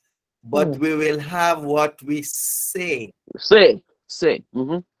hear, but we will have what we say. Say.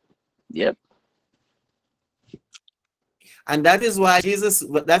 Yep. And that is why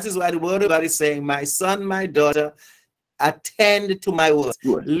the word of God is saying, my son, my daughter, attend to my words.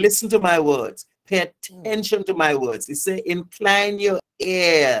 Listen to my words. Pay attention to my words. He says, incline your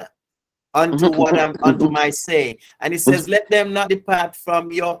ear unto what unto my saying. And he says, let them not depart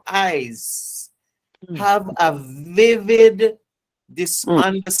from your eyes. Have a vivid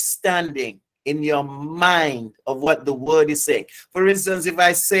understanding in your mind of what the word is saying. For instance, if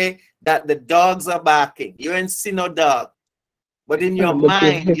I say that the dogs are barking, you ain't see no dog. But in your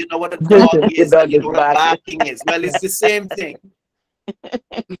mind, you know what a dog is, and you know what barking is. Well, it's the same thing.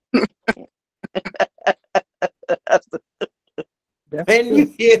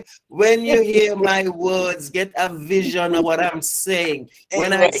 When you hear my words, get a vision of what I'm saying.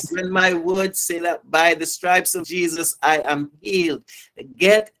 When my words say that by the stripes of Jesus I am healed,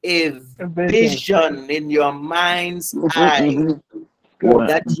 get a vision in your mind's eye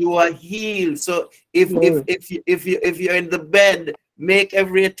that you are healed. So if you're in the bed, make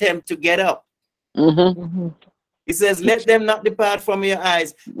every attempt to get up. He says, let them not depart from your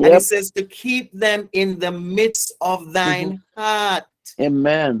eyes. And he says to keep them in the midst of thine heart.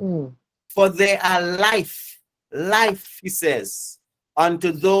 Amen. For they are life, he says,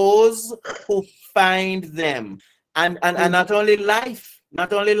 unto those who find them. And not only life,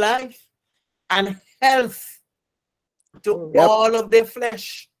 and health to all of their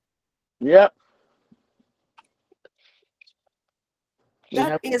flesh. Yep.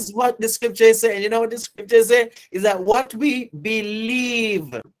 That is what the scripture is saying. You know what the scripture is saying? Is that what we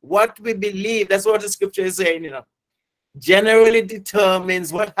believe, that's what the scripture is saying, generally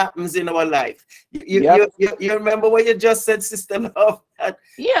determines what happens in our life. You remember what you just said, Sister Love?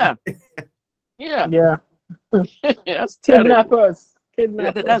 Yeah. That's Kidnappers.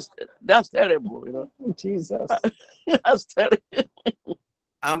 That's terrible, Jesus. That's terrible.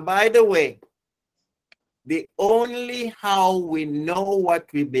 And by the way, the only how we know what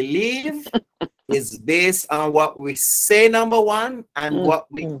we believe is based on what we say, number one, and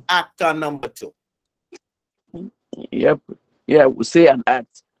what we act on, number two. Yep. Yeah, we say and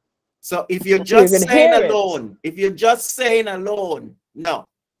act. So if you're just saying alone, no.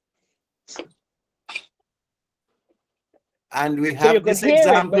 And we So you have could this hear it,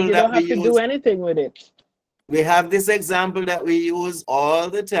 example but you that don't we have to use. do anything with it. We have this example that we use all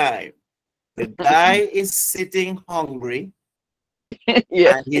the time. The guy is sitting hungry,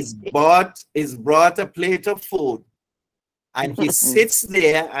 Yeah. and he's brought a plate of food, and he sits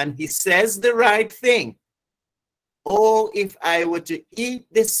there and he says the right thing. Oh, if I were to eat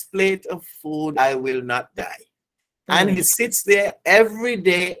this plate of food, I will not die. And he sits there every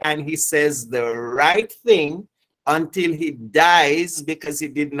day and he says the right thing until he dies because he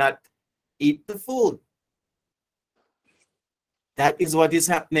did not eat the food. That is what is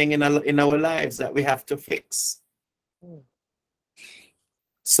happening in our lives that we have to fix.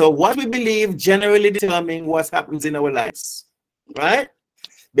 So what we believe generally determines what happens in our lives, right?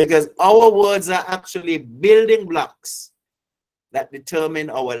 Because our words are actually building blocks that determine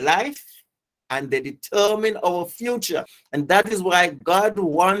our life and they determine our future. And that is why God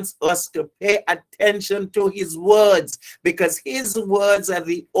wants us to pay attention to his words, because his words are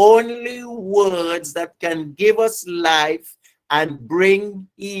the only words that can give us life and bring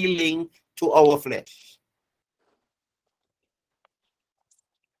healing to our flesh.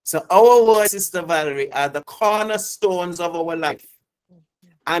 So our words, Sister Valerie, are the cornerstones of our life.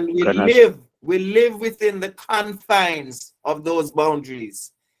 And we live within the confines of those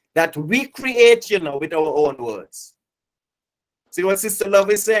boundaries that we create, you know, with our own words. See what Sister Love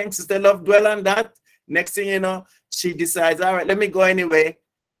is saying? Sister Love dwell on that. Next thing you know, she decides, all right, let me go anyway.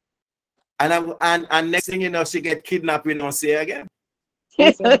 And next thing you know, she get kidnapped. We don't see her again.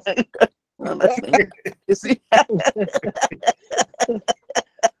 You see?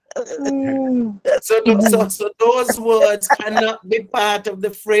 So those words cannot be part of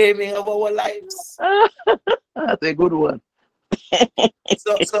the framing of our lives. That's a good one.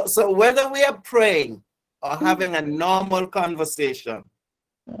 So whether we are praying or having a normal conversation,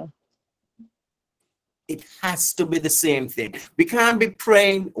 it has to be the same thing. We can't be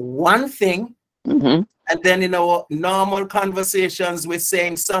praying one thing and then in our normal conversations we're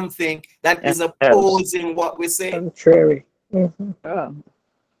saying something that is opposing what we say. Contrary.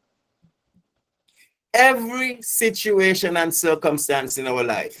 Every situation and circumstance in our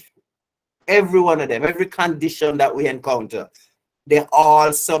life, every one of them, every condition that we encounter, they're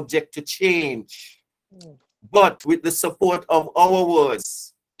all subject to change. But with the support of our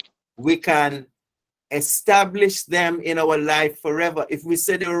words, we can establish them in our life forever. If we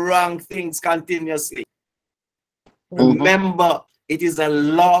say the wrong things continuously, remember, it is a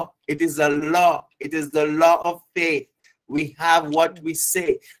law. It is a law. It is the law of faith. We have what we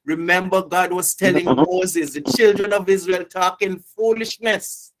say. Remember, God was telling Moses, the children of Israel talking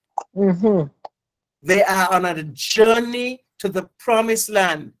foolishness. They are on a journey to the promised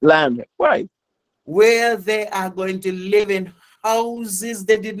land. Right. Where they are going to live in houses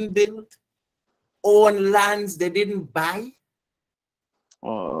they didn't build, own lands they didn't buy,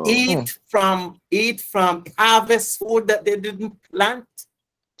 eat from harvest food that they didn't plant.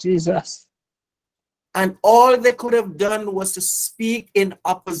 Jesus. And all they could have done was to speak in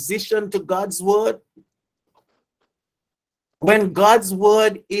opposition to God's word. When God's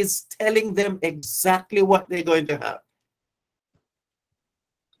word is telling them exactly what they're going to have.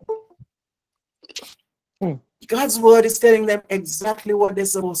 God's word is telling them exactly what they're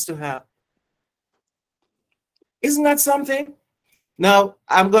supposed to have. Isn't that something? Now,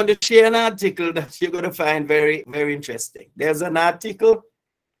 I'm going to share an article that you're going to find very, very interesting. There's an article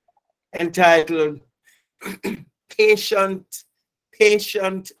entitled Patient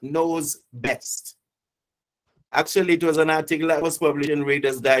Knows Best. Actually, it was an article that was published in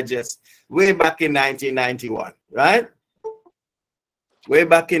Reader's Digest way back in 1991, right? Way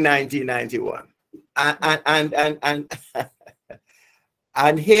back in 1991.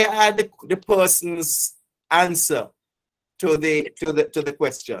 And here are the person's answer to the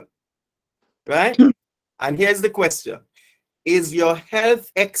question, right? And here's the question: is your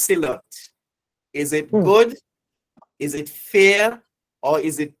health excellent? Is it good? Is it fair? Or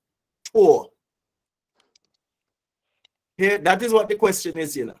is it poor? Here, that is what the question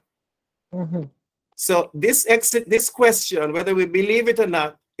is, you know. So this question, whether we believe it or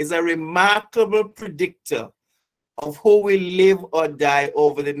not, is a remarkable predictor of who will live or die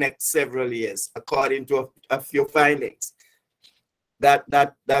over the next several years, according to a few findings that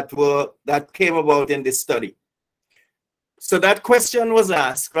came about in this study. So that question was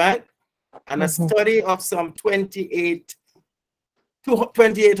asked, right? And a study of some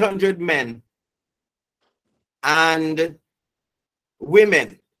 2,800 men and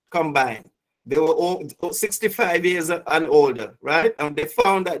women combined. They were all 65 years and older, right? And they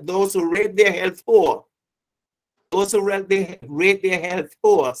found that those who rate their health poor,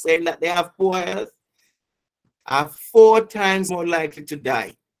 saying that they have poor health, are 4 times more likely to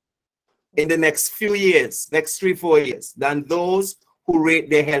die in the next few years, next 3-4 years, than those who rate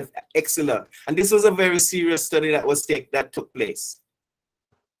their health excellent. And this was a very serious study that took place.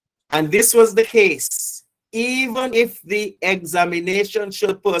 And this was the case, even if the examination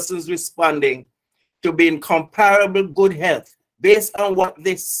showed persons responding to be in comparable good health based on what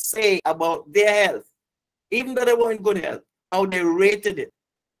they say about their health, even though they were in good health, how they rated it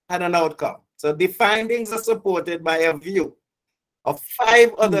had an outcome. So the findings are supported by a view of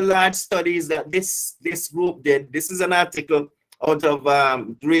 5 other large studies that this group did. This is an article out of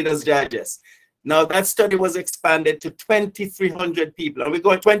Reader's Digest. Now that study was expanded to 2,300 people, and we're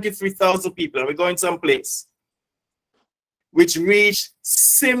going 23,000 people, and we're going someplace which reach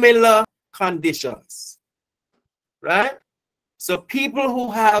similar conditions, right? So people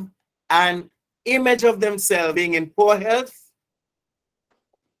who have an image of themselves being in poor health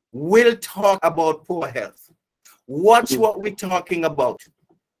will talk about poor health. Watch what we're talking about,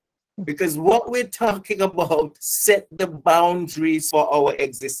 because what we're talking about set the boundaries for our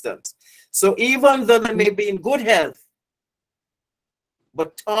existence. So even though they may be in good health,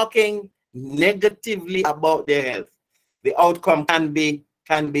 but talking negatively about their health, the outcome can be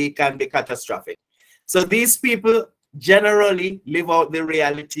catastrophic. So these people generally live out the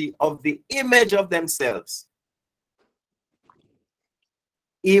reality of the image of themselves,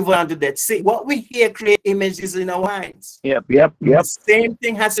 even unto death. See, what we hear create images in our minds. Yep. The same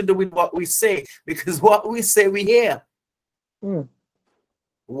thing has to do with what we say, because what we say we hear.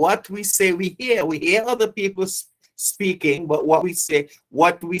 What we say we hear. We hear other people speaking, but what we say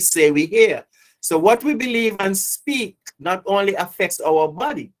we hear. So what we believe and speak not only affects our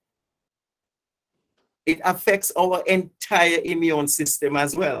body, it affects our entire immune system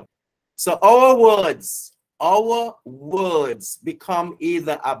as well. So our words become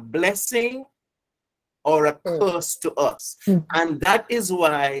either a blessing or a curse to us. And that is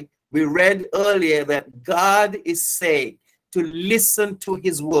why we read earlier that God is saying to listen to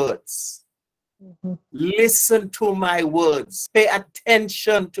his words. Listen to my words. Pay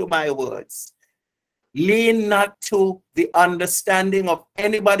attention to my words. Lean not to the understanding of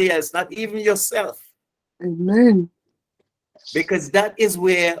anybody else, not even yourself. Amen. Because that is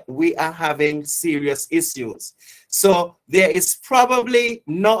where we are having serious issues. So there is probably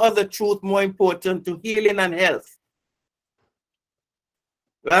no other truth more important to healing and health,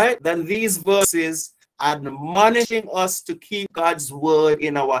 right, than these verses admonishing us to keep God's word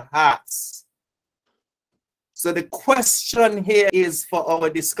in our hearts. So the question here is, for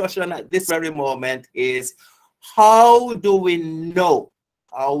our discussion at this very moment, is how do we know?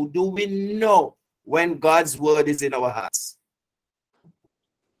 How do we know when God's word is in our hearts?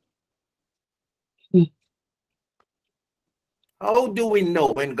 How do we know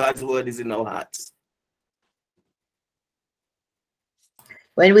when God's word is in our hearts?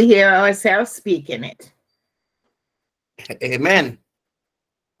 When we hear ourselves speaking it. Amen.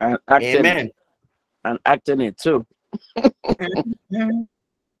 And acting, Amen. and acting it too.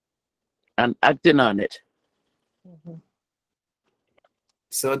 And acting on it.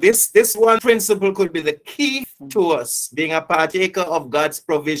 So this one principle could be the key to us being a partaker of God's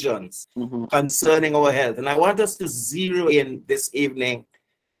provisions concerning our health. And I want us to zero in this evening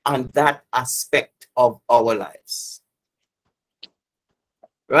on that aspect of our lives.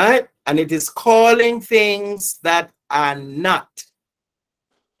 Right? And it is calling things that are not.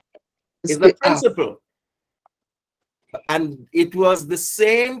 It's the principle. And it was the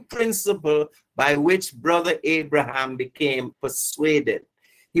same principle by which Brother Abraham became persuaded.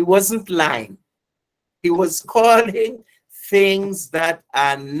 He wasn't lying. He was calling things that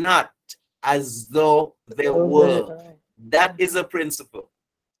are not as though they were. That is a principle.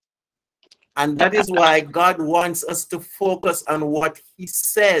 And that is why God wants us to focus on what he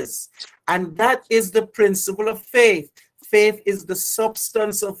says. And that is the principle of faith. Faith is the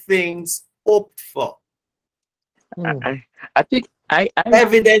substance of things hoped for. I think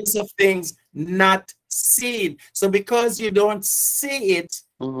evidence of things not seen. So because you don't see it,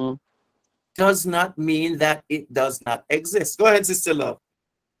 does not mean that it does not exist. Go ahead, Sister Love.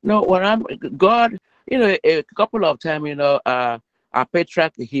 No, when I'm God, a couple of times, our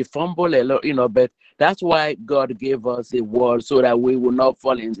patriarch, he fumbled a lot, but that's why God gave us a word so that we will not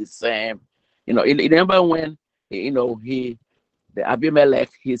fall in the same. Remember when, the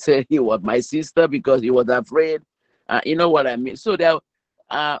Abimelech, he said he was my sister because he was afraid. You know what I mean? So that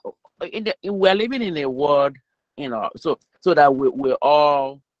we're living in a world, so that we're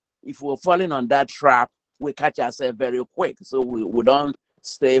all, if we're falling on that trap, we catch ourselves very quick. So we don't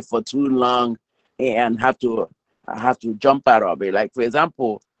stay for too long and have to jump out of it. Like, for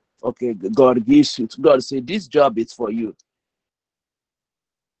example, okay, God gives you, God say this job is for you.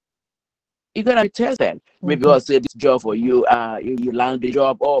 You're gonna be tested. Maybe God say this job for you. You land the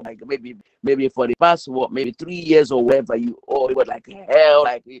job. Oh my God, maybe for the past maybe 3 years or whatever it was like hell,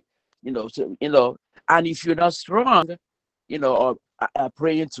 like so And if you're not strong, or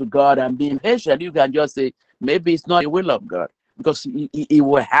praying to God and being patient, you can just say maybe it's not the will of God, because it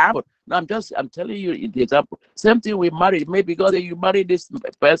will happen. No, I'm telling you the example. Same thing with marriage. Maybe God say you marry this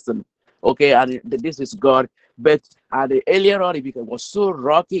person, okay, and this is God. But earlier on, if it was so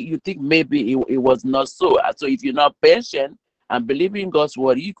rocky, you think maybe it was not so. So if you're not patient and believing God's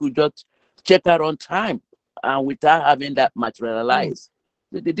word, you could just check out on time and without having that materialized.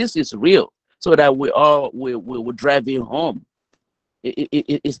 This is real. So that we're driving home.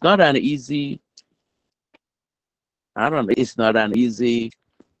 It's not an easy. I don't know. It's not an easy.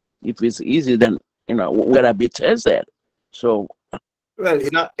 If it's easy, then we're gonna be tested. So. Well,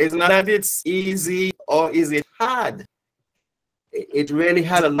 it's not that it's easy or is it hard. It really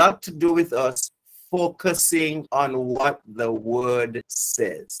had a lot to do with us focusing on what the word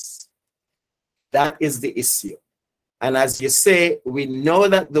says. That is the issue. And as you say, we know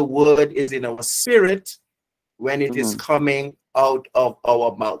that the word is in our spirit when it is coming out of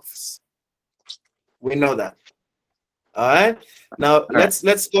our mouths. We know that. All right. Now let's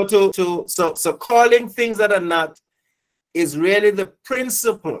go to so calling things that are not is really the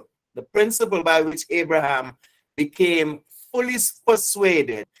principle by which Abraham became fully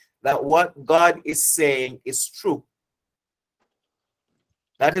persuaded that what God is saying is true.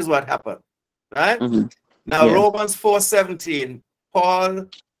 That is what happened, right? Now, yeah. Romans 4:17, Paul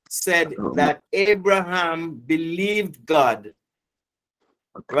said that Abraham believed God,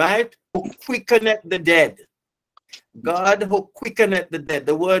 right? Who quickeneth the dead. God who quickeneth the dead.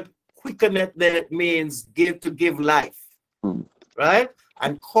 The word quickeneth there means to give life. Right?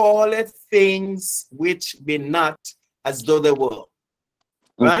 And calleth things which be not as though they were.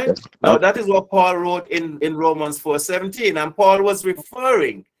 Right? Okay. Now that is what Paul wrote in Romans 4:17. And Paul was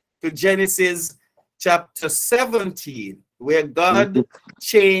referring to Genesis chapter 17, where God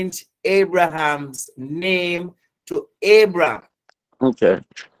changed Abraham's name to Abram. Okay.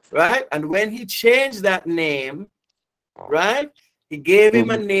 Right? And when he changed that name, right, he gave him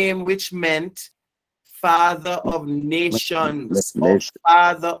a name which meant Father of nations, or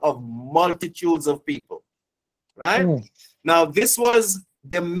Father of multitudes of people, right? Now, this was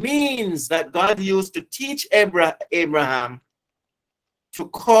the means that God used to teach Abraham to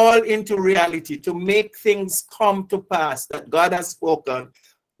call into reality, to make things come to pass that God has spoken,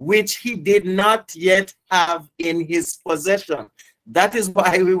 which he did not yet have in his possession. That is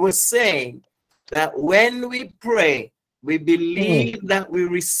why we were saying that when we pray, we believe that we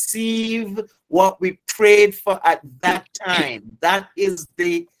receive what we prayed for at that time. That is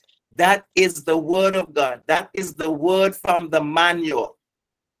the word of God. That is the word from the manual.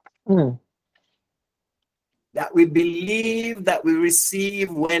 That we believe that we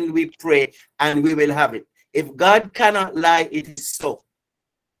receive when we pray, and we will have it. If God cannot lie, it is so.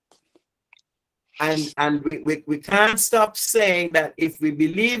 And we can't stop saying that if we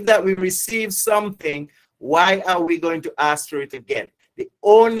believe that we receive something, why are we going to ask for it again? The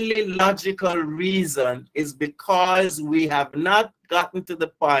only logical reason is because we have not gotten to the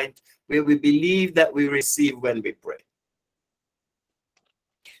point where we believe that we receive when we pray.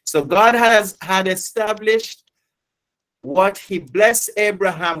 So God had established what he blessed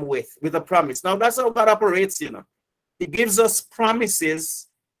Abraham with a promise. Now that's how God operates, you know. He gives us promises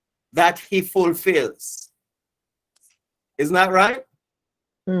that he fulfills. Isn't that right?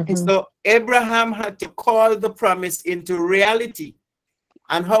 So Abraham had to call the promise into reality.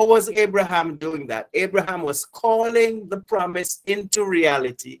 And how was Abraham doing that? Abraham was calling the promise into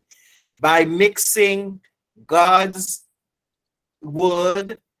reality by mixing God's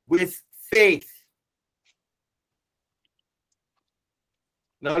word with faith.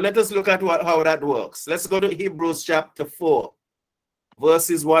 Now let us look at how that works. Let's go to Hebrews chapter 4,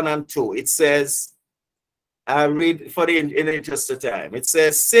 verses 1 and 2. It says, I read for in the interest of time. It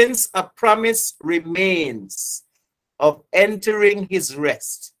says, since a promise remains of entering his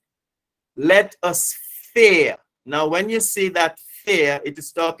rest, let us fear. Now, when you see that fear, it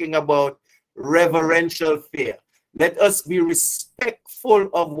is talking about reverential fear. Let us be respectful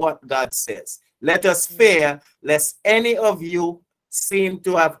of what God says. Let us fear lest any of you seem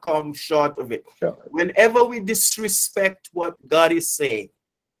to have come short of it. Whenever we disrespect what God is saying,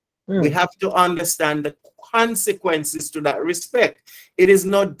 we have to understand the consequences to that respect. It is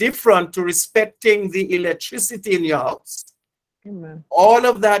no different to respecting the electricity in your house. Amen. All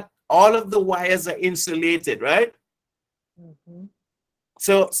of that, all of the wires are insulated, right?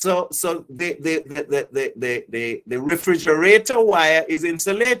 So the refrigerator wire is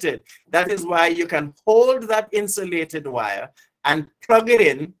insulated. That is why you can hold that insulated wire and plug it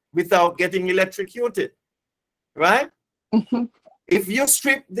in without getting electrocuted, right? If you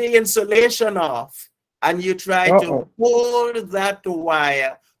strip the insulation off and you try to hold that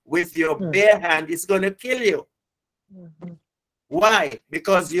wire with your bare hand, it's going to kill you. Why?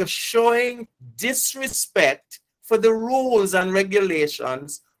 Because you're showing disrespect for the rules and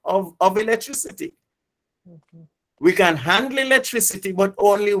regulations of electricity. We can handle electricity, but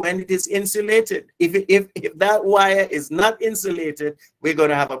only when it is insulated. If that wire is not insulated, we're going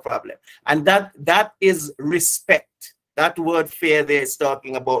to have a problem. And that is respect. That word fear there is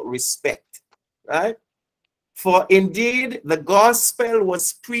talking about respect, right? For indeed, the gospel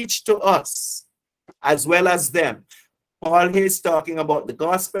was preached to us as well as them. Paul here is talking about the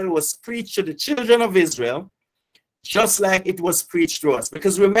gospel was preached to the children of Israel, just like it was preached to us.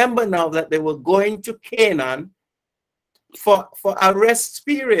 Because remember now that they were going to Canaan for a rest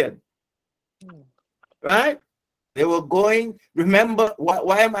period, right? They were going, remember,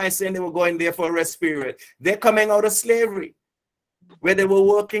 why am I saying they were going there for a rest period? They're coming out of slavery, where they were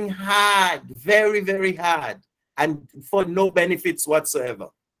working hard, very, very hard, and for no benefits whatsoever.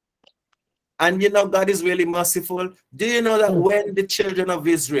 And you know, God is really merciful. Do you know that when the children of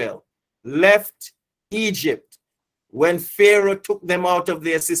Israel left Egypt, when Pharaoh took them out of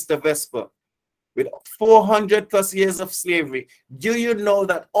their sister Vesper, with 400 plus years of slavery, do you know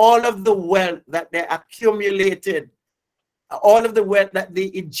that all of the wealth that they accumulated, all of the wealth that the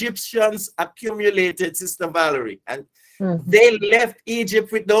Egyptians accumulated, Sister Valerie, and they left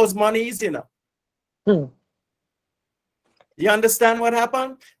Egypt with those monies, you know. You understand what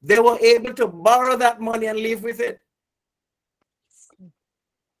happened? They were able to borrow that money and live with it.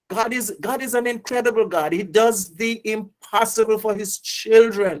 God is an incredible God. He does the impossible for his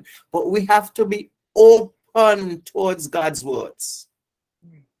children, but we have to be open towards God's words.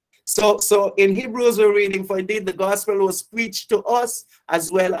 So in Hebrews we're reading, for indeed the gospel was preached to us as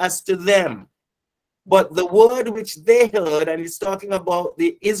well as to them. But the word which they heard, and he's talking about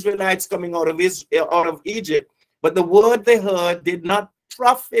the Israelites coming out of Egypt, but the word they heard did not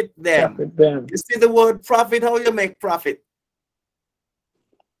profit them. You see the word profit, how you make profit?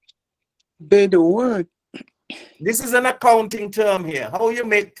 The word. This is an accounting term here. How you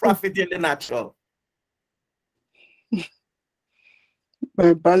make profit in the natural?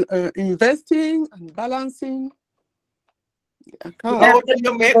 By investing and balancing. How do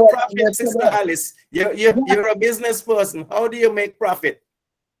you make profit, Sister Alice? You're a business person. How do you make profit?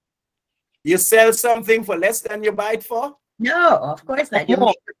 You sell something for less than you buy it for? No, of course not. You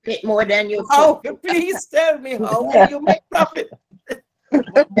make a bit more than you How? Please tell me, how will you make profit?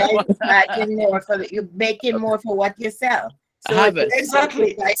 You're making more for what you sell. So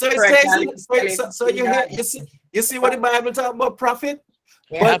exactly. So it says, you see what the Bible talks about profit?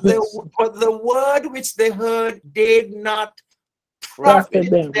 Yeah. But the word which they heard did not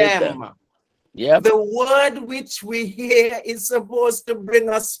profit them. Yep. The word which we hear is supposed to bring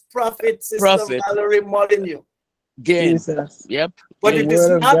us profit, Sister Valerie Molyneux. Gain. Yep. But it is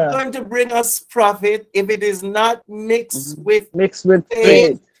not going to bring us profit if it is not mixed with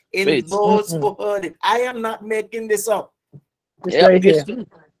faith in those who heard it. I am not making this up. It's right here. True.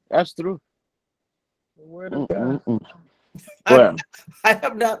 That's true. The word of God. Well, I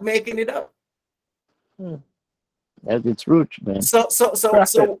am not making it up. That's the truth, man. So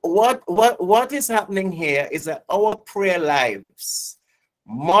what is happening here is that our prayer lives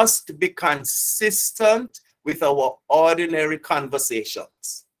must be consistent with our ordinary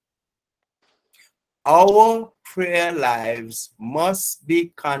conversations. Our prayer lives must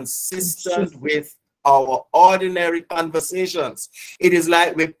be consistent with our ordinary conversations. It is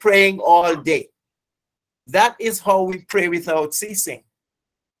like we're praying all day. That is how we pray without ceasing.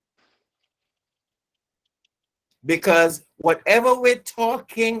 Because whatever we're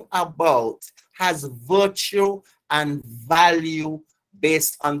talking about has virtue and value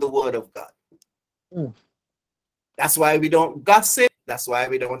based on the word of God. That's why we don't gossip. That's why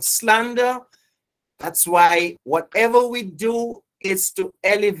we don't slander. That's why whatever we do is to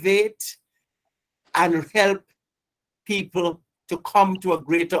elevate and help people to come to a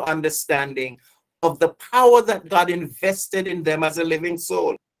greater understanding of the power that God invested in them as a living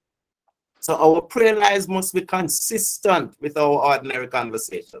soul. So our prayer lives must be consistent with our ordinary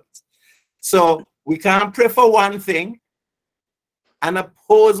conversations. So we can't pray for one thing and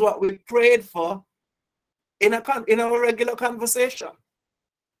oppose what we prayed for in our regular conversation.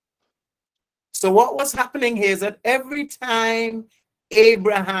 So what was happening here is that every time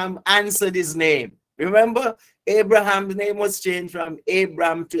Abraham answered his name, Remember, Abraham's name was changed from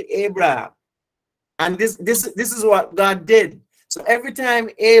Abram to Abraham. And this is what God did. So every time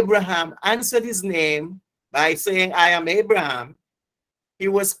Abraham answered his name by saying, I am Abraham, he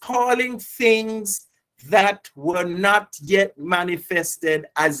was calling things that were not yet manifested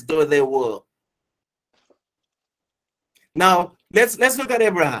as though they were. Now, let's look at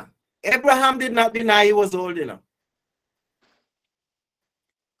Abraham. Abraham did not deny he was old enough.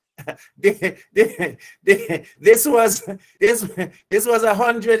 This was a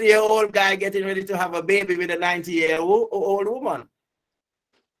 100-year-old guy getting ready to have a baby with a 90-year-old woman.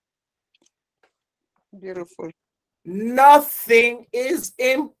 Beautiful. Nothing is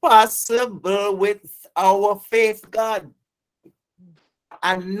impossible with our faith, God.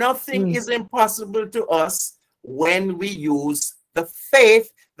 And nothing is impossible to us when we use the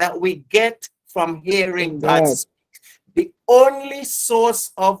faith that we get from hearing God speak. The only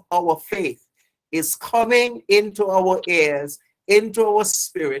source of our faith is coming into our ears, into our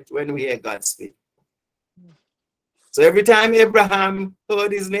spirit when we hear God speak. So every time Abraham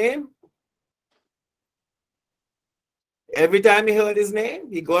heard his name, every time he heard his name,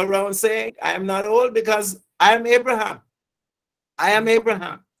 he go around saying, I am not old because I am Abraham. I am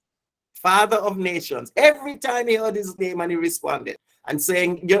Abraham, father of nations. Every time he heard his name and he responded and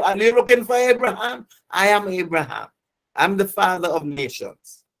saying, are you looking for Abraham? I am Abraham. I'm the father of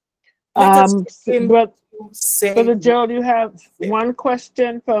nations. Brother Joel, you have one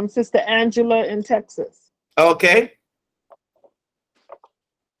question from Sister Angela in Texas. Okay.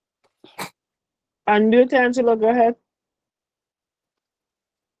 Unmute, Angela, go ahead.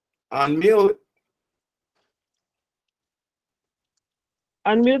 Unmute.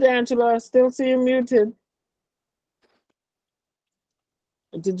 Unmute, Angela. I still see you muted.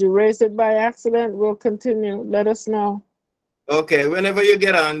 Did you raise it by accident? We'll continue. Let us know. Okay, whenever you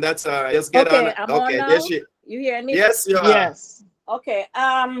get on, that's all right. Just get on. I'm okay, on now. yes, You hear me? Yes, you are. Yes. Okay.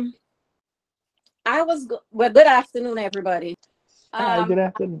 Well, good afternoon, everybody. Hi, good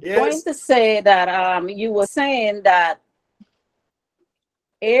afternoon. I'm going to say that you were saying that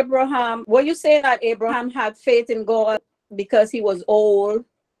Abraham, were you saying that Abraham had faith in God because he was old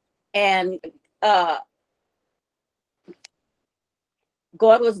and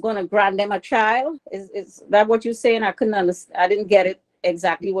God was going to grant them a child? Is that what you're saying? I couldn't understand. I didn't get it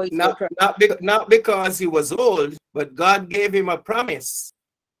exactly what you said. Not because he was old, but God gave him a promise.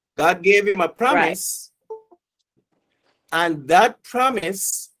 God gave him a promise. Right. And that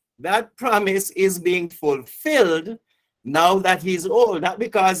promise is being fulfilled now that he's old, not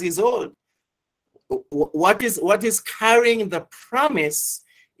because he's old. What is carrying the promise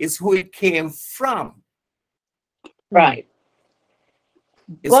is who it came from. Right.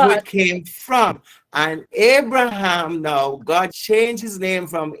 It's who it came from. And Abraham now, God changed his name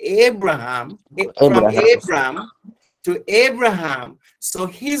from Abram to Abraham. So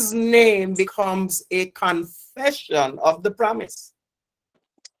his name becomes a confession of the promise.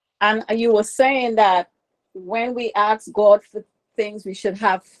 And you were saying that when we ask God for things, we should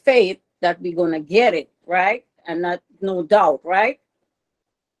have faith that we're going to get it, right? And not no doubt, right?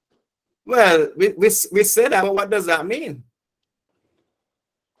 Well, we said that, but what does that mean?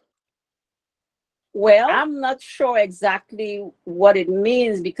 Well, I'm not sure exactly what it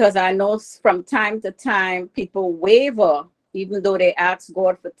means, because I know from time to time people waver. Even though they ask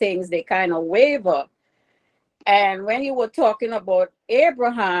God for things, they kind of waver. And when you were talking about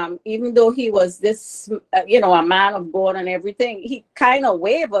Abraham, even though he was this, a man of God and everything, he kind of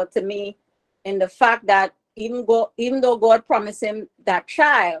wavered to me in the fact that even though God promised him that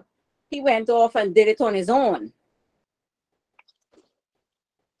child, he went off and did it on his own.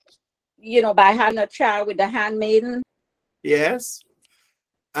 By having a child with the handmaiden. Yes.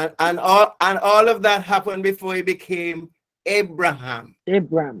 And all of that happened before he became Abraham.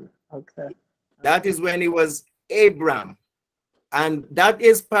 Abraham. Okay. That is when he was Abram. And that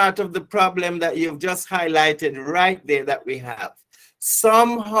is part of the problem that you've just highlighted right there that we have.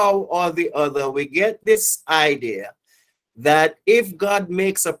 Somehow or the other, we get this idea that if God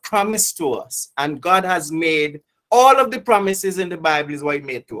makes a promise to us, and God has made all of the promises in the Bible is what he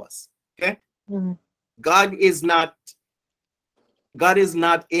made to us. Okay? Mm-hmm. God is not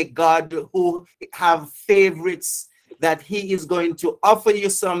a God who have favorites, that he is going to offer you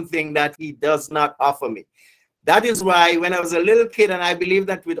something that he does not offer me. That is why when I was a little kid, and I believe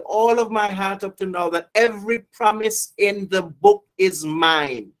that with all of my heart up to now, that every promise in the book is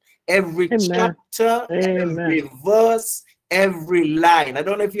mine. Every Amen. chapter, Amen. every verse, every line. I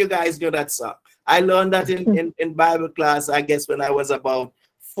don't know if you guys know that song. I learned that in Bible class, I guess, when I was about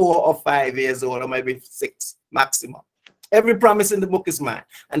 4 or 5 years old, or maybe 6 maximum. Every promise in the book is mine.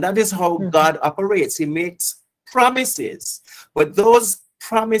 And that is how Mhm. God operates. He makes promises, but those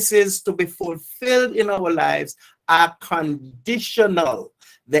promises to be fulfilled in our lives are conditional.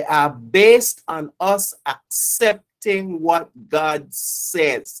 They are based on us accepting what God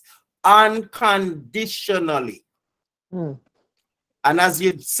says unconditionally. Mm. And as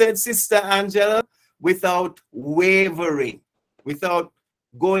you said, Sister Angela, without wavering, without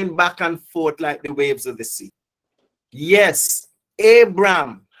going back and forth like the waves of the sea. Yes,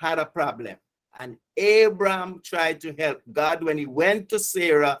 Abraham had a problem. And Abraham tried to help God when he went to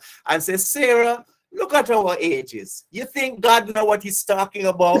Sarah and said, Sarah, look at our ages. You think God know what he's talking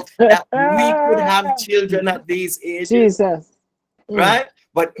about? That we could have children at these ages, Jesus. Mm. right?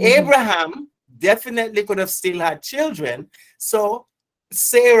 But Mhm. Abraham definitely could have still had children. So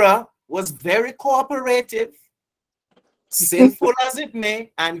Sarah was very cooperative, sinful as it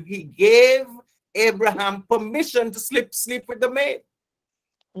may, and he gave Abraham permission to sleep with the maid.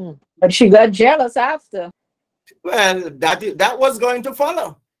 But she got jealous after. Well, that was going to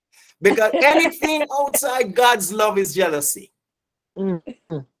follow, because anything outside God's love is jealousy.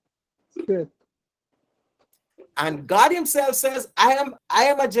 Mm. Good. And God himself says, I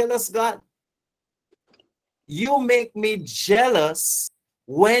am a jealous God. You make me jealous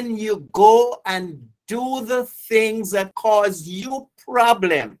when you go and do the things that cause you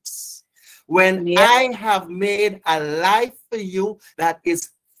problems, when Yeah. I have made a life for you that is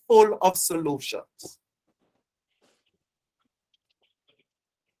full of solutions.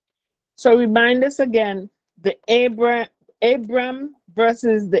 So remind us again, the Abram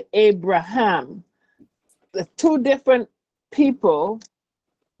versus the Abraham. The two different people.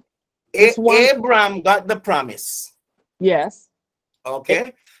 It's one. Abraham got the promise. Yes.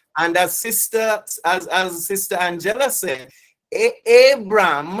 Okay. And as Sister Angela said,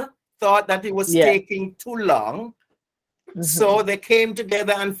 Abraham thought that it was Yeah. taking too long. Mhm. So they came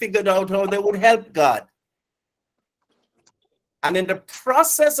together and figured out how they would help God. And in the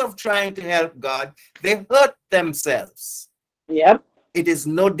process of trying to help God, they hurt themselves. Yep. It is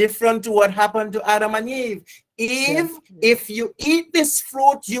no different to what happened to Adam and Eve. Eve, if you eat this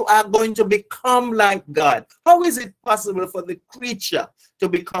fruit, you are going to become like God. How is it possible for the creature to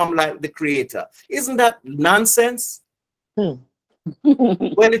become like the creator? Isn't that nonsense? Hmm.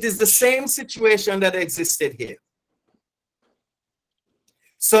 Well, it is the same situation that existed here.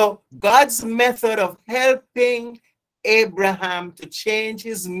 So God's method of helping Abraham to change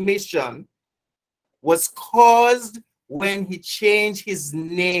his mission was caused when he changed his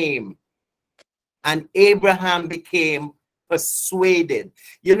name, and Abraham became persuaded.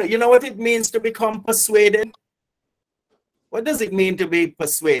 You know what it means to become persuaded? What does it mean to be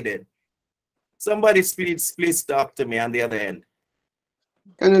persuaded? Somebody please talk to me on the other end.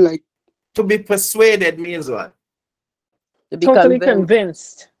 Kind of like To be persuaded means what? To be Totally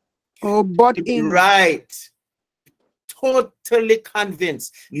convinced. convinced. bought To be in. right. Totally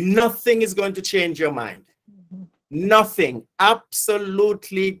convinced. Nothing is going to change your mind. Nothing,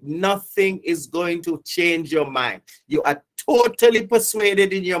 absolutely nothing is going to change your mind. You are totally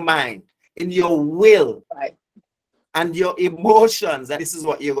persuaded in your mind, in your will, Right. and your emotions that this is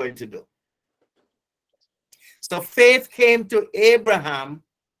what you're going to do. So faith came to Abraham.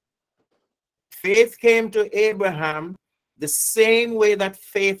 Faith came to Abraham the same way that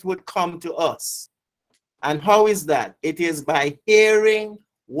faith would come to us. And how is that? It is by hearing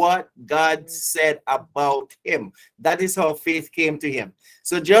what God said about him. That is how faith came to him.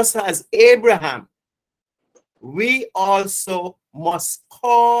 So just as Abraham, we also must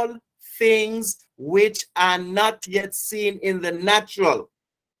call things which are not yet seen in the natural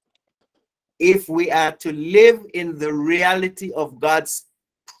if we are to live in the reality of God's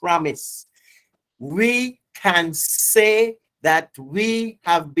promise. We can say that we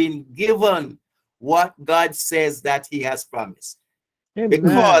have been given what God says that he has promised. Amen.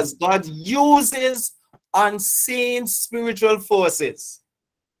 Because God uses unseen spiritual forces.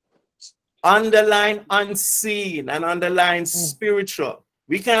 Underline unseen and underline spiritual.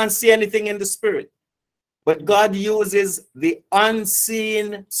 We can't see anything in the spirit. But God uses the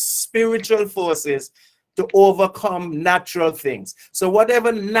unseen spiritual forces to overcome natural things. So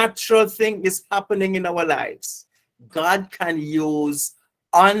whatever natural thing is happening in our lives, God can use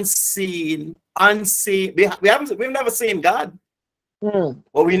unseen. We've never seen God.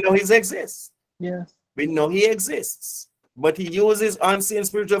 But we know he exists. Yes. We know he exists. But he uses unseen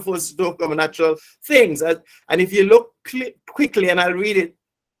spiritual forces to overcome natural things. And if you look quickly, and I'll read it,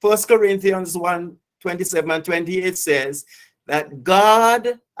 1 Corinthians 1:27 and 28 says that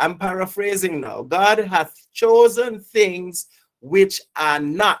God, I'm paraphrasing now, God hath chosen things which are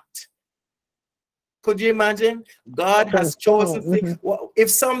not Could you imagine? God has chosen things. Mm-hmm.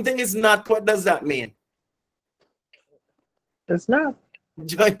 If something is not, what does that mean? It's not.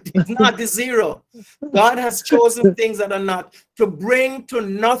 It's not the zero. God has chosen things that are not to bring to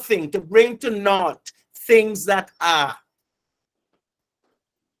nothing, to bring to naught things that are.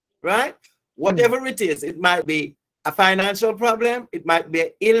 Right? Whatever it is, it might be a financial problem, it might be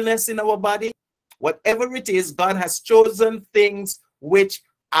an illness in our body. Whatever it is, God has chosen things which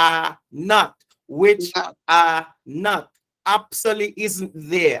are not, absolutely isn't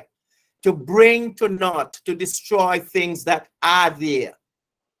there, to bring to naught, to destroy things that are there.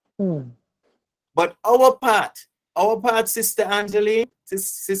 But our part, Sister Angela,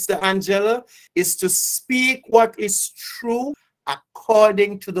 is to speak what is true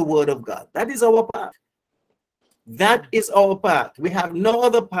according to the word of God. That is our part. That is our part. We have no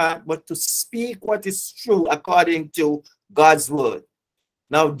other part but to speak what is true according to God's word.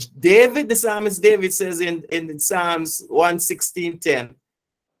 Now, David, the psalmist David says in Psalms 116:10,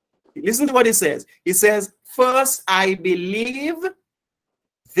 listen to what he says. He says, first I believe,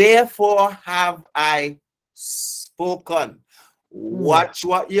 therefore have I spoken. Watch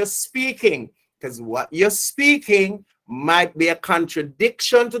what you're speaking, because what you're speaking might be a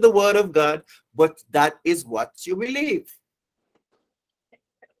contradiction to the word of God, but that is what you believe.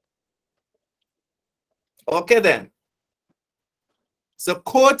 Okay then. So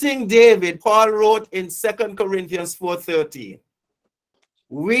quoting David, Paul wrote in 2 Corinthians 4:13,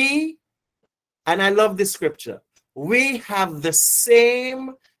 we, and I love this scripture, we have the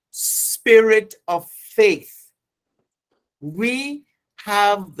same spirit of faith. We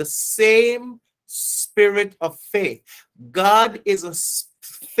have the same spirit of faith. God is a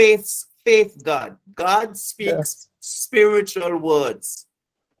faith God. God speaks spiritual words.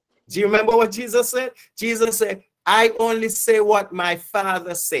 Do you remember what Jesus said? Jesus said, I only say what my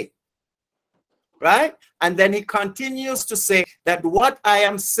Father said. Right? And then he continues to say that what I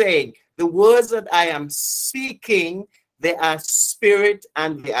am saying, the words that I am speaking, they are spirit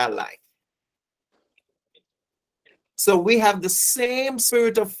and they are life. So we have the same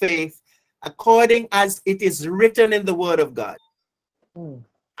spirit of faith according as it is written in the word of God.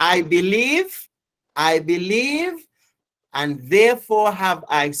 I believe, and therefore have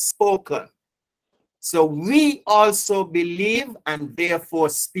I spoken. So we also believe and therefore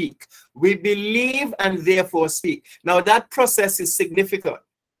speak. We believe and therefore speak. Now that process is significant,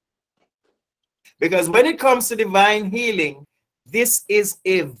 because when it comes to divine healing, this is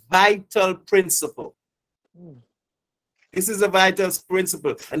a vital principle. This is a vital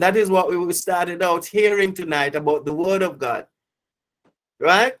principle. And that is what we started out hearing tonight about the word of God.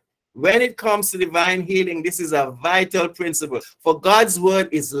 Right? When it comes to divine healing, this is a vital principle. For God's word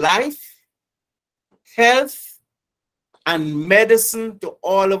is life, health, and medicine to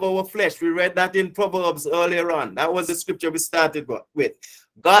all of our flesh. We read that in Proverbs earlier on. That was the scripture we started with.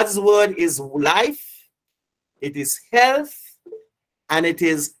 God's word is life, it is health, and it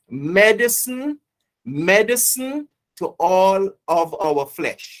is medicine to all of our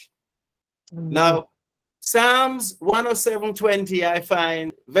flesh. Now, Psalms 107:20 I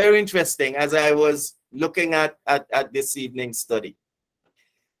find very interesting as I was looking at this evening's study.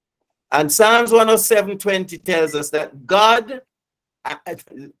 And Psalms 107:20 tells us that God,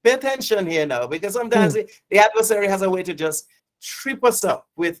 pay attention here now, because sometimes the adversary has a way to just trip us up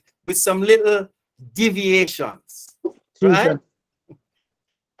with some little deviations, right?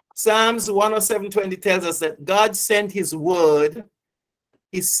 Psalms 107:20 tells us that God sent his word,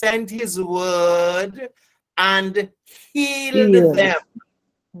 he sent his word and healed them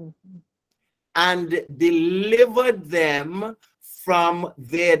and delivered them from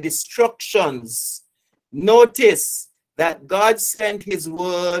their destructions. Notice that God sent his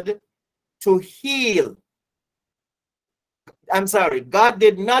word to heal. I'm sorry, God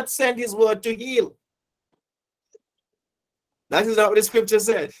did not send his word to heal. That is not what the scripture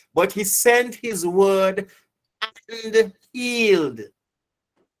said. But he sent his word and healed.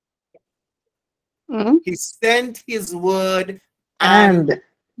 He sent his word and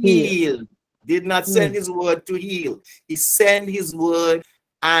healed. Did not send his word to heal. He sent his word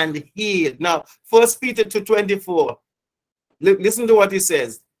and healed. Now, 1 Peter 2:24. Listen to what he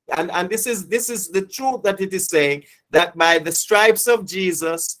says. And this is the truth that it is saying, that by the stripes of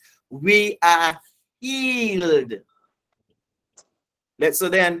Jesus, we are healed. So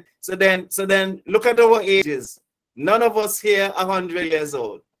then look at our ages. None of us here are 100 years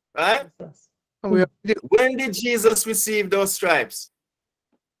old, right? When did Jesus receive those stripes?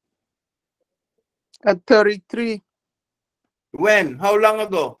 At 33. When? How long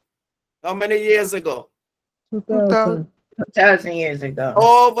ago? How many years ago? 2000. 2,000 years ago.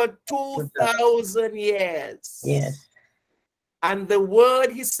 Over 2,000 years. Yes. And the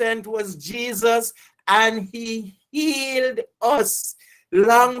word he sent was Jesus, and he healed us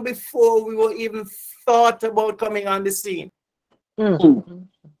long before we were even thought about coming on the scene. Mm.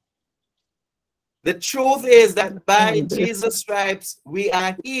 The truth is that by Jesus' stripes, we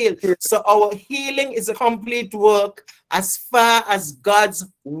are healed. So our healing is a complete work as far as God's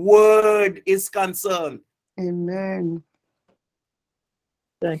word is concerned. Amen.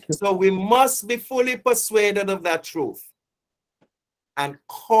 Thank you. So we must be fully persuaded of that truth and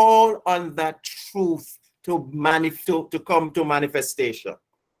call on that truth to come to manifestation.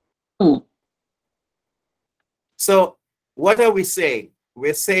 So what are we saying?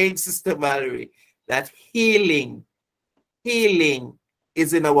 We're saying, Sister Valerie, that healing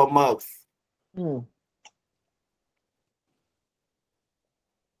is in our mouth. Mm.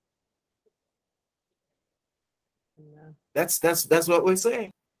 That's what we're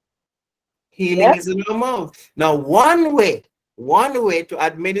saying. Healing is in our mouth. Now, one way to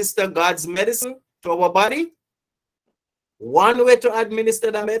administer God's medicine to our body, one way to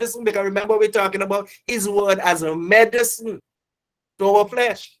administer the medicine, because remember we're talking about his word as a medicine to our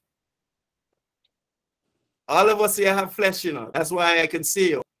flesh. All of us here have flesh, you know. That's why I can see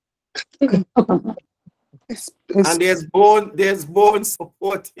you. And there's bone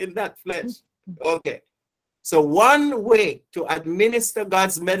support in that flesh. Okay. So one way to administer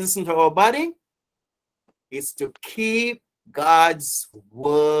God's medicine to our body is to keep God's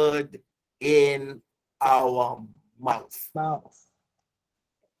word in our mouth.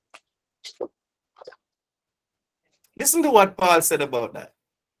 Listen to what Paul said about that.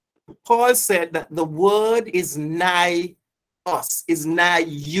 Paul said that the word is nigh us, is nigh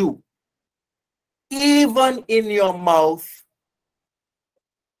you, even in your mouth.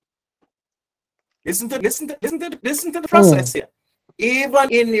 Listen to the process here. Even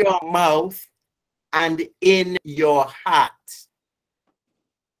in your mouth and in your heart.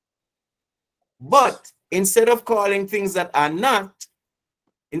 But instead of calling things that are not,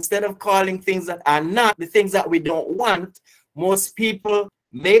 the things that we don't want, most people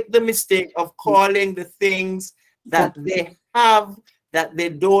make the mistake of calling the things that they have that they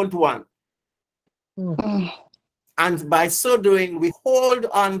don't want. And by so doing, we hold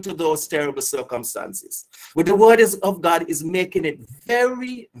on to those terrible circumstances. But the word of God is making it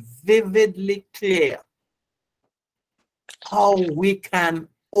very vividly clear how we can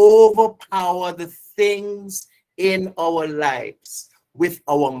overpower the things in our lives with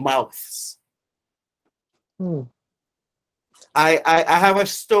our mouths. I have a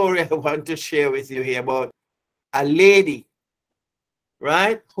story I want to share with you here about a lady,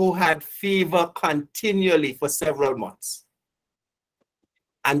 right, who had fever continually for several months.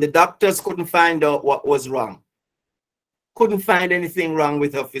 And the doctors couldn't find out what was wrong. Couldn't find anything wrong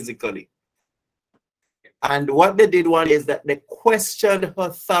with her physically. And what they did one is that they questioned her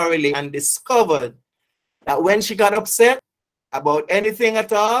thoroughly and discovered that when she got upset about anything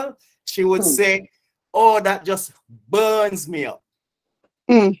at all, she would say, "Oh, that just burns me up."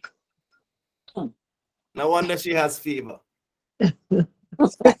 No wonder she has fever.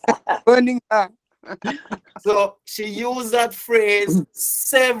 Burning up. So she used that phrase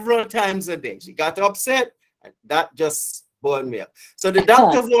several times a day. She got upset, and that just burned me up. So the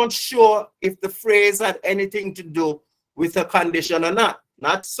doctors weren't sure if the phrase had anything to do with her condition or not.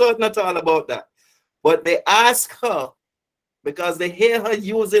 Not certain at all about that. But they asked her, because they hear her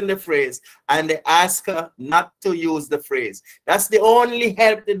using the phrase, and they ask her not to use the phrase. That's the only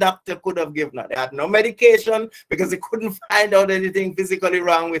help the doctor could have given her. They had no medication because they couldn't find out anything physically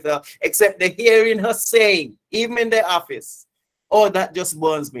wrong with her, except they hearing her saying, even in the office, "Oh, that just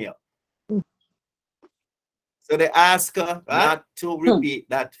burns me up." So they ask her not to repeat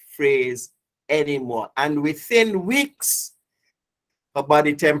that phrase anymore. And within weeks, her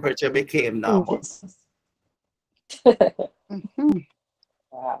body temperature became normal.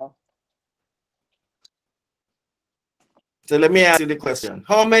 Wow. So let me ask you the question.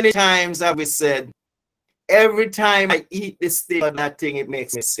 How many times have we said, every time I eat this thing or that thing, it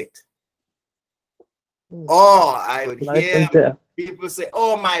makes me sick? Or I would hear people say,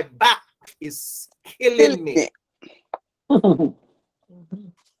 "Oh, my back is killing me.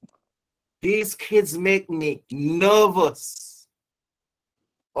 These kids make me nervous."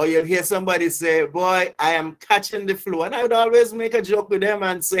 Or you'll hear somebody say, "Boy, I am catching the flu." And I would always make a joke with them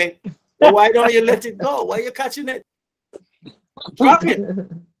and say, "Well, why don't you let it go? Why are you catching it? Drop it.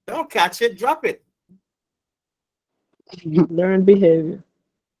 Don't catch it, drop it." Learn behavior.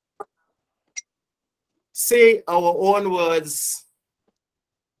 Say our own words,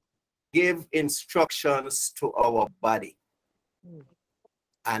 give instructions to our body.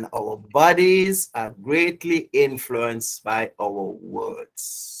 And our bodies are greatly influenced by our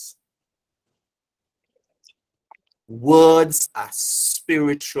words. Words are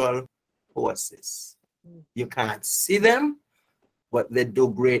spiritual forces. You can't see them, but they do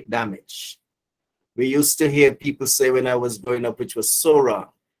great damage. We used to hear people say when I was growing up, which was so wrong,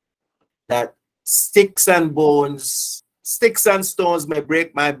 that sticks and stones may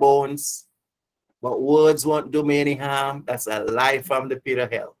break my bones, but words won't do me any harm. That's a lie from the pit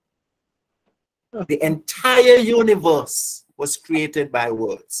of hell. The entire universe was created by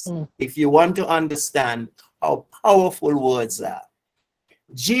words. If you want to understand how powerful words are,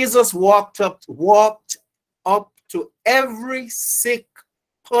 Jesus walked up to every sick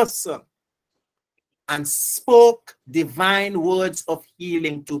person and spoke divine words of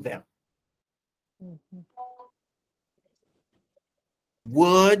healing to them.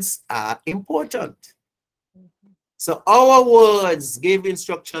 Words are important. So our words give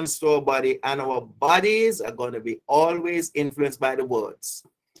instructions to our body, and our bodies are going to be always influenced by the words.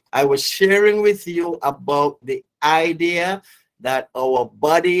 I was sharing with you about the idea that our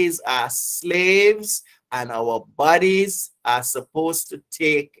bodies are slaves, and our bodies are supposed to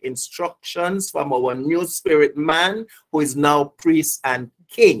take instructions from our new spirit man, who is now priest and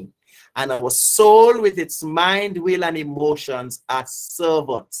king. And our soul, with its mind, will, and emotions, are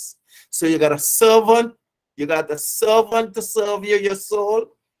servants. So you got a servant, you got the servant to serve you, your soul,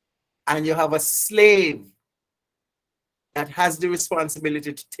 and you have a slave that has the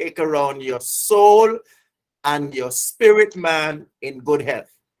responsibility to take around your soul and your spirit man in good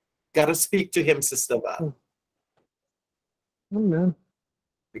health. Got to speak to him, Sister Val. Amen.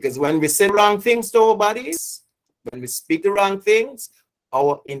 Because when we say wrong things to our bodies, when we speak the wrong things,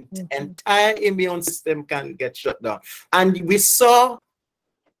 our entire immune system can get shut down. And we saw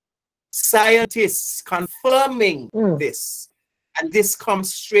scientists confirming this. And this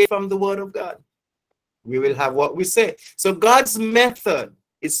comes straight from the Word of God. We will have what we say. So God's method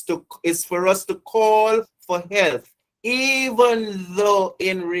is for us to call for health, even though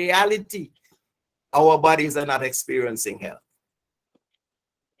in reality, our bodies are not experiencing health.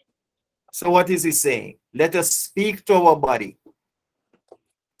 So what is he saying? Let us speak to our body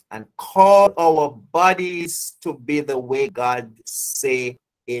and call our bodies to be the way God say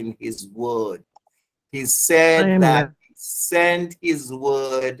in his word. He said that he sent his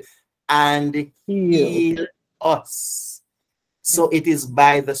word and healed us. So it is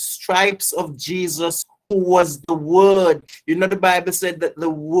by the stripes of Jesus, who was the word. You know, the Bible said that the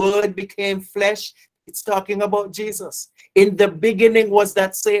word became flesh. It's talking about Jesus. In the beginning was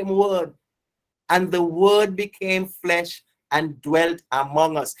that same word. And the word became flesh and dwelt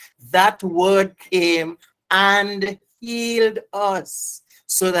among us. That word came and healed us.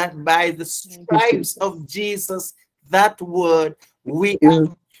 So that by the stripes of Jesus, that word, we are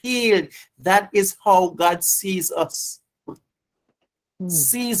healed. That is how God sees us.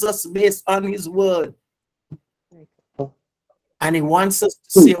 Sees us based on his word. And he wants us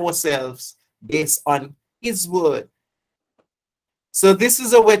to see ourselves based on his word. So this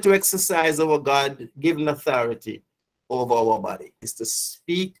is a way to exercise our God-given authority over our body, is to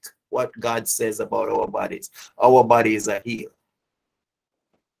speak what God says about our bodies. Our bodies are healed.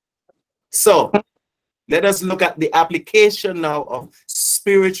 So let us look at the application now of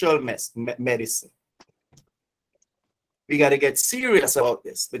spiritual medicine. We got to get serious about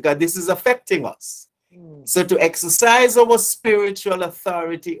this because this is affecting us. So to exercise our spiritual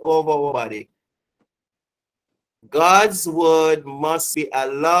authority over our body, God's word must be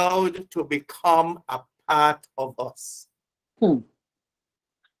allowed to become a part of us.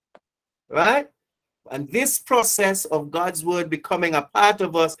 Right? And this process of God's word becoming a part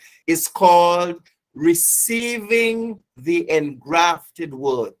of us is called receiving the engrafted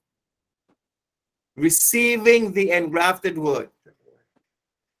word. Receiving the engrafted word.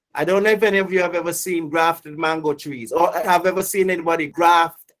 I don't know if any of you have ever seen grafted mango trees or have ever seen anybody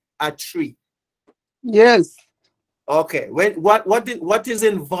graft a tree. Yes. Okay, what is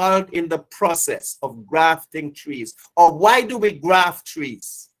involved in the process of grafting trees? Or why do we graft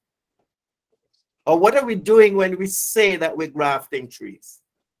trees? Or what are we doing when we say that we're grafting trees?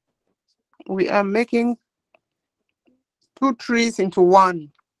 We are making two trees into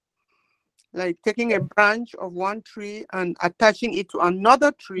one. Like taking a branch of one tree and attaching it to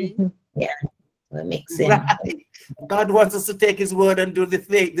another tree. Yeah, that makes sense. Right. God wants us to take his word and do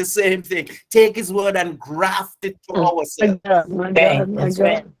the same thing. Take his word and graft it to ourselves. My God, my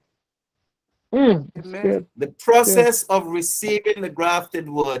God. Amen. The process of receiving the grafted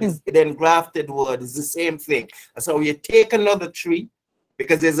word, the engrafted word, is the same thing. So you take another tree,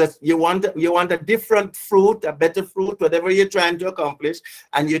 because you want a different fruit, a better fruit, whatever you're trying to accomplish,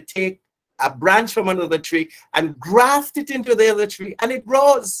 and you take a branch from another tree and graft it into the other tree, and it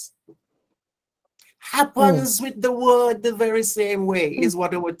grows. Happens with the word the very same way is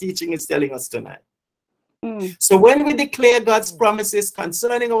what our teaching is telling us tonight. So when we declare God's promises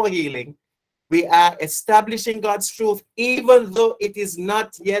concerning our healing, we are establishing God's truth, even though it is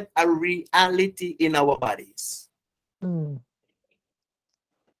not yet a reality in our bodies.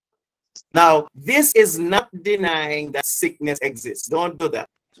 Now, this is not denying that sickness exists. Don't do that.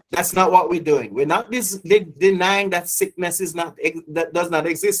 That's not what we're doing. We're not denying that sickness that does not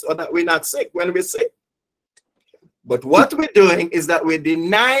exist, or that we're not sick when we're sick. But what we're doing is that we're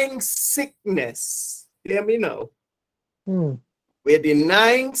denying sickness. Hear me now. We're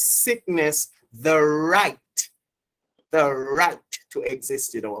denying sickness the right to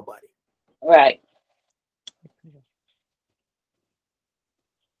exist in our body. Right.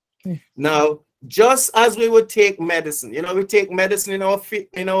 Now, just as we would take medicine, you know, we take medicine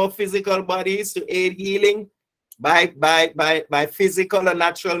in our physical bodies to aid healing by physical and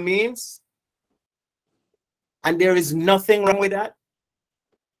natural means, and there is nothing wrong with that.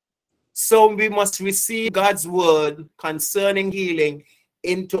 So we must receive God's word concerning healing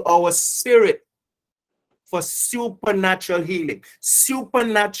into our spirit for supernatural healing.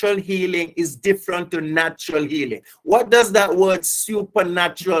 Supernatural healing is different to natural healing. What does that word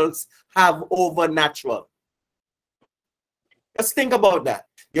supernatural have over natural? Just think about that.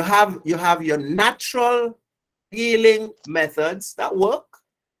 You have your natural healing methods that work,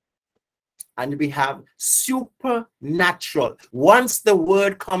 and we have supernatural. Once the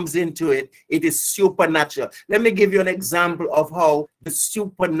word comes into it, it is supernatural. Let me give you an example of how the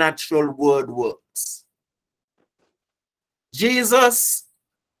supernatural word works. Jesus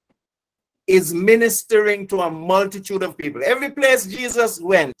is ministering to a multitude of people. Every place Jesus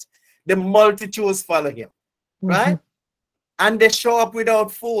went, the multitudes follow him, right? And they show up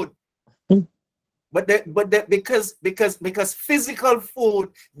without food. But because physical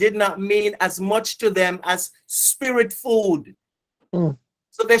food did not mean as much to them as spirit food. So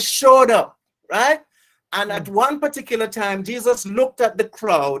they showed up, right? And at one particular time, Jesus looked at the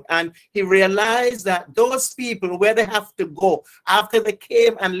crowd and he realized that those people, where they have to go after they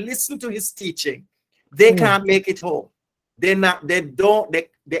came and listened to his teaching, they can't make it home. They're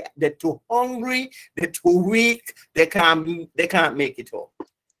too hungry, they're too weak, they can't make it home.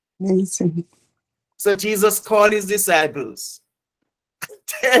 Amazing. So Jesus called his disciples.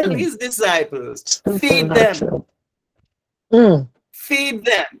 Tell his disciples, feed them. Feed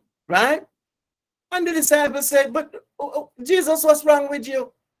them, right? And the disciples said, but Jesus, what's wrong with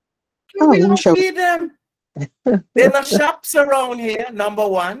you? We don't feed them. There are shops around here, number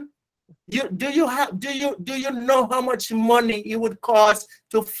one. Do you know how much money it would cost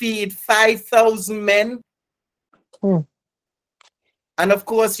to feed 5,000 men? And of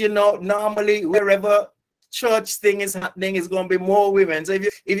course, you know, normally wherever church thing is happening is going to be more women. So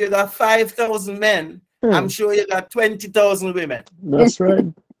if you got 5,000 men, I'm sure you got 20,000 women. That's right.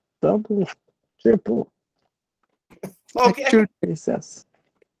 Double, triple. Okay. Jesus.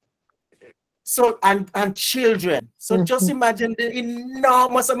 So and children. So just imagine the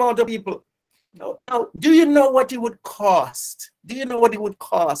enormous amount of people. Now, do you know what it would cost? Do you know what it would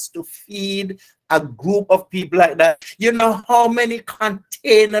cost to feed a group of people like that? You know how many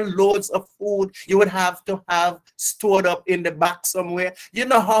container loads of food you would have to have stored up in the back somewhere? You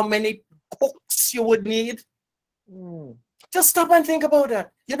know how many cooks you would need? Just stop and think about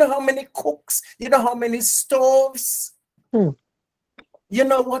that. You know how many cooks? You know how many stoves? You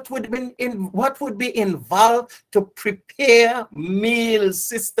know what would be involved to prepare meals,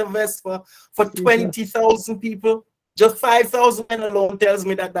 Sister Vesper, for 20,000 people? Just 5,000 men alone tells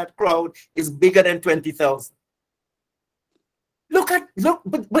me that that crowd is bigger than 20,000.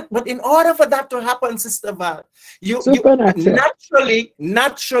 But in order for that to happen, Sister Val,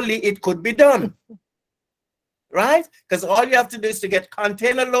 naturally it could be done, right? Because all you have to do is to get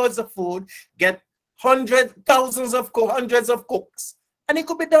container loads of food, get hundreds of cooks, and it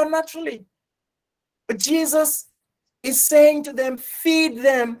could be done naturally. But Jesus is saying to them, feed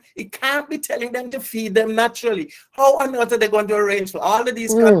them. He can't be telling them to feed them naturally. How on earth are they going to arrange for all of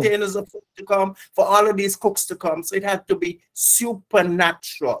these containers of food to come, for all of these cooks to come? So it had to be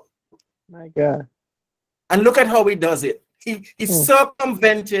supernatural. My God. And look at how he does it. He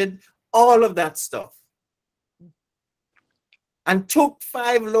circumvented all of that stuff. And took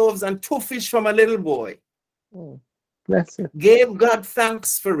 5 loaves and 2 fish from a little boy. Bless it. Gave God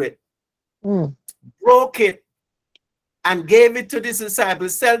thanks for it. Broke it. and gave it to the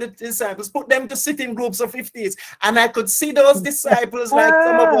disciples, tell the disciples, put them to sit in groups of 50s. And I could see those disciples, like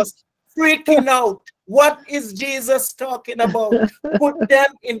some of us, freaking out. What is Jesus talking about? Put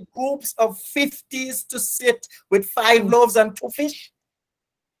them in groups of 50s to sit with 5 loaves and 2 fish?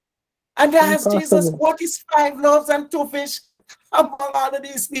 And I asked Jesus, what is 5 loaves and 2 fish among all of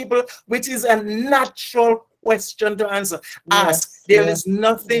these people? Which is a natural question to answer. Ask. There is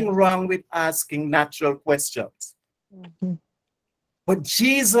nothing wrong with asking natural questions. But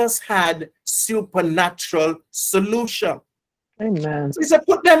Jesus had supernatural solution. Amen. So he said,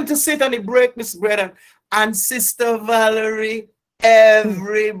 put them to sit, and he break this bread. And Sister Valerie,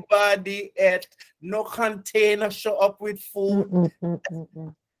 everybody ate. No container show up with food.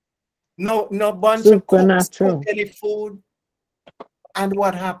 No bunch of cooks cook any food. And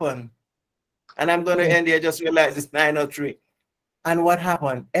what happened? And I'm going to end here, just realize it's 9:03. And what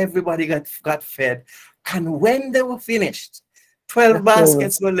happened? Everybody got fed. And when they were finished, 12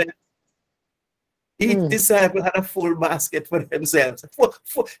 baskets were left. Each disciple had a full basket for themselves.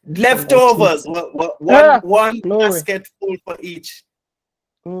 Leftovers, one basket full for each.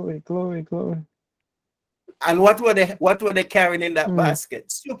 Glory, glory, glory. And what were they carrying in that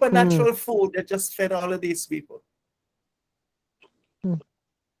basket? Supernatural food that just fed all of these people. We're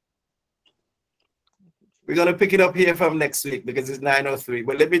going to pick it up here from next week because it's 9:03.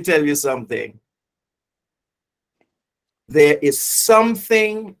 But let me tell you something. There is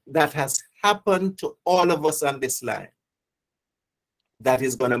something that has happened to all of us on this line that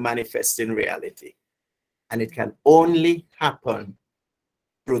is going to manifest in reality. And it can only happen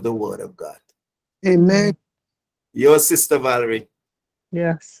through the word of God. Amen. Your Sister Valerie.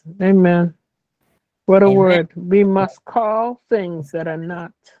 Yes. Amen. What a word. We must call things that are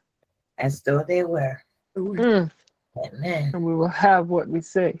not as though they were. Amen. And we will have what we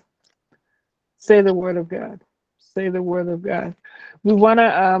say. Say the word of God. Say the word of God. We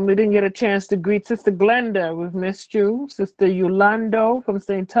we didn't get a chance to greet Sister Glenda. We've missed you. Sister Yolando from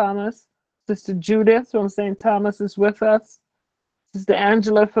St. Thomas. Sister Judith from St. Thomas is with us. Sister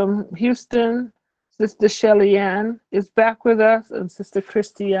Angela from Houston. Sister Shelly Ann is back with us, and Sister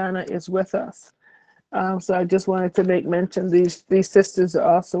Christiana is with us. So I just wanted to make mention these sisters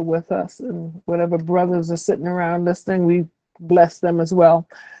are also with us, and whatever brothers are sitting around listening, we bless them as well.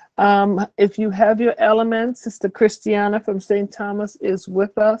 If you have your elements, Sister Christiana from St. Thomas is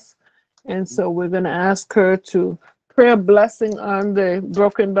with us, and so we're going to ask her to pray a blessing on the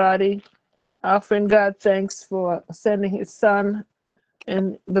broken body, offering God thanks for sending his son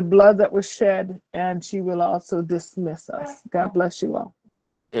and the blood that was shed, and she will also dismiss us. God bless you all.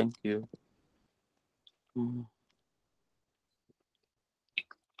 Thank you.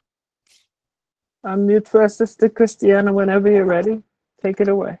 Unmute for Sister Christiana whenever you're ready. Take it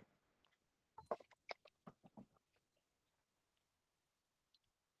away.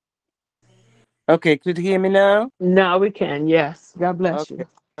 Okay, could you hear me now? Now we can, yes. God bless you.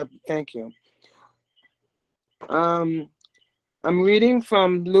 Thank you. I'm reading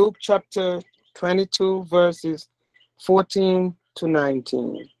from Luke chapter 22, verses 14 to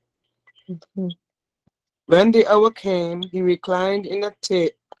 19. When the hour came, he reclined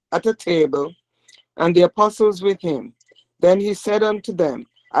at a table, and the apostles with him. Then he said unto them,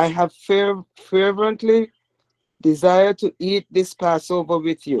 I have fervently desired to eat this Passover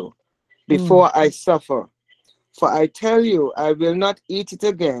with you before I suffer. For I tell you, I will not eat it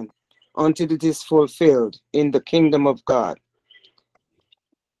again until it is fulfilled in the kingdom of God.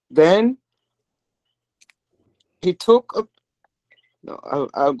 Then he took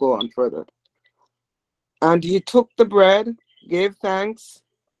I'll go on further. And he took the bread, gave thanks,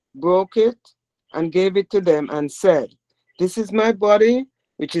 broke it, and gave it to them, and said, This is my body,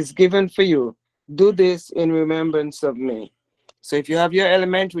 which is given for you. Do this in remembrance of me. So if you have your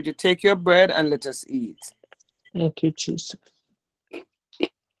element, would you take your bread and let us eat? Thank you, Jesus.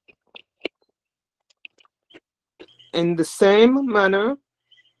 In the same manner,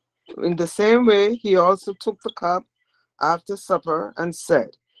 in the same way, he also took the cup after supper and said,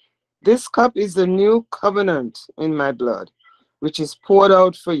 This cup is the new covenant in my blood, which is poured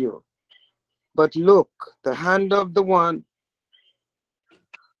out for you. But look, the hand of the one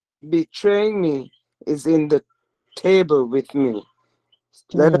betraying me is in the table with me.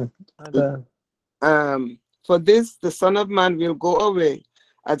 For this, the Son of Man will go away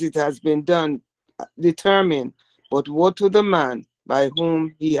as it has been determined, but woe to the man by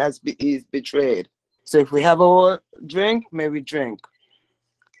whom he is betrayed. So if we have our drink, may we drink.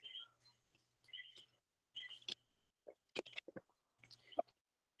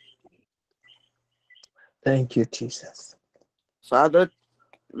 Thank you, Jesus. Father,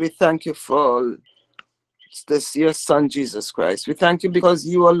 we thank you for this your son Jesus Christ. We thank you because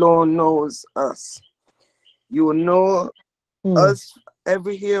you alone knows us. You know us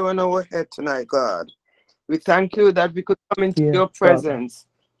every hair on our head tonight, God. We thank you that we could come into Yes, your presence.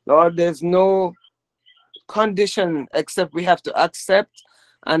 Lord, there's no condition except we have to accept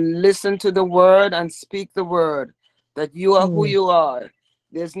and listen to the word and speak the word that you are who you are.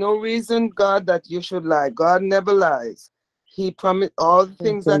 There's no reason, God, that you should lie. God never lies. He promised all the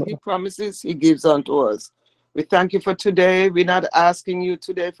things that he promises, he gives unto us. We thank you for today. We're not asking you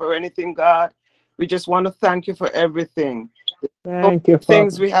today for anything, God. We just want to thank you for everything. Thank you,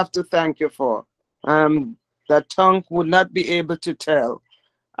 Things Father. we have to thank you for. That tongue would not be able to tell.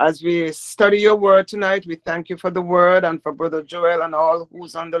 As we study your word tonight, we thank you for the word and for Brother Joel and all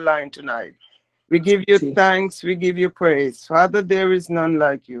who's on the line tonight. We give you thanks. We give you praise. Father, there is none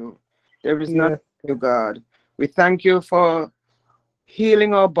like you. There is none like you, God. We thank you for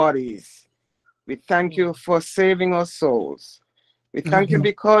healing our bodies. We thank you for saving our souls. We thank you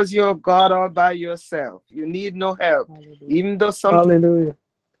because you're God all by yourself. You need no help. Even though sometimes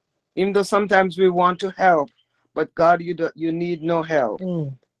we want to help, but God, you need no help.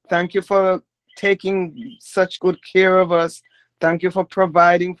 Thank you for taking such good care of us. Thank you for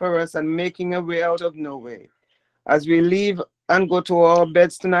providing for us and making a way out of no way. As we leave and go to our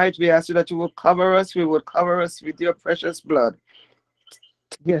beds tonight, we ask you that you will cover us. We will cover us with your precious blood.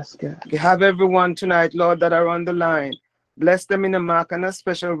 Yes, God. We have everyone tonight, Lord, that are on the line. Bless them in a mark and a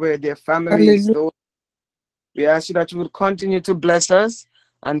special way, their families. Those. We ask you that you would continue to bless us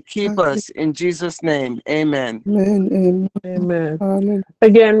and keep us in Jesus' name. Amen. Amen.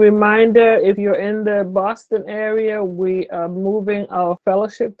 Again, reminder, if you're in the Boston area, we are moving our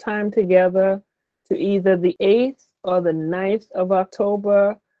fellowship time together to either the 8th or the 9th of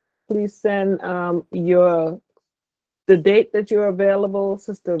October. Please send the date that you're available.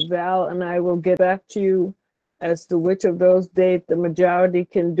 Sister Val and I will get back to you as to which of those dates the majority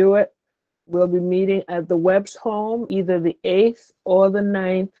can do it. We'll be meeting at the Webb's home, either the 8th or the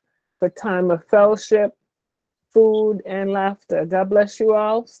 9th, for time of fellowship, food, and laughter. God bless you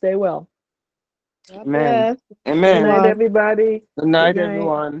all. Stay well. Amen. Good Amen. night, everybody. Good night,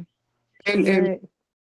 everyone. Good night.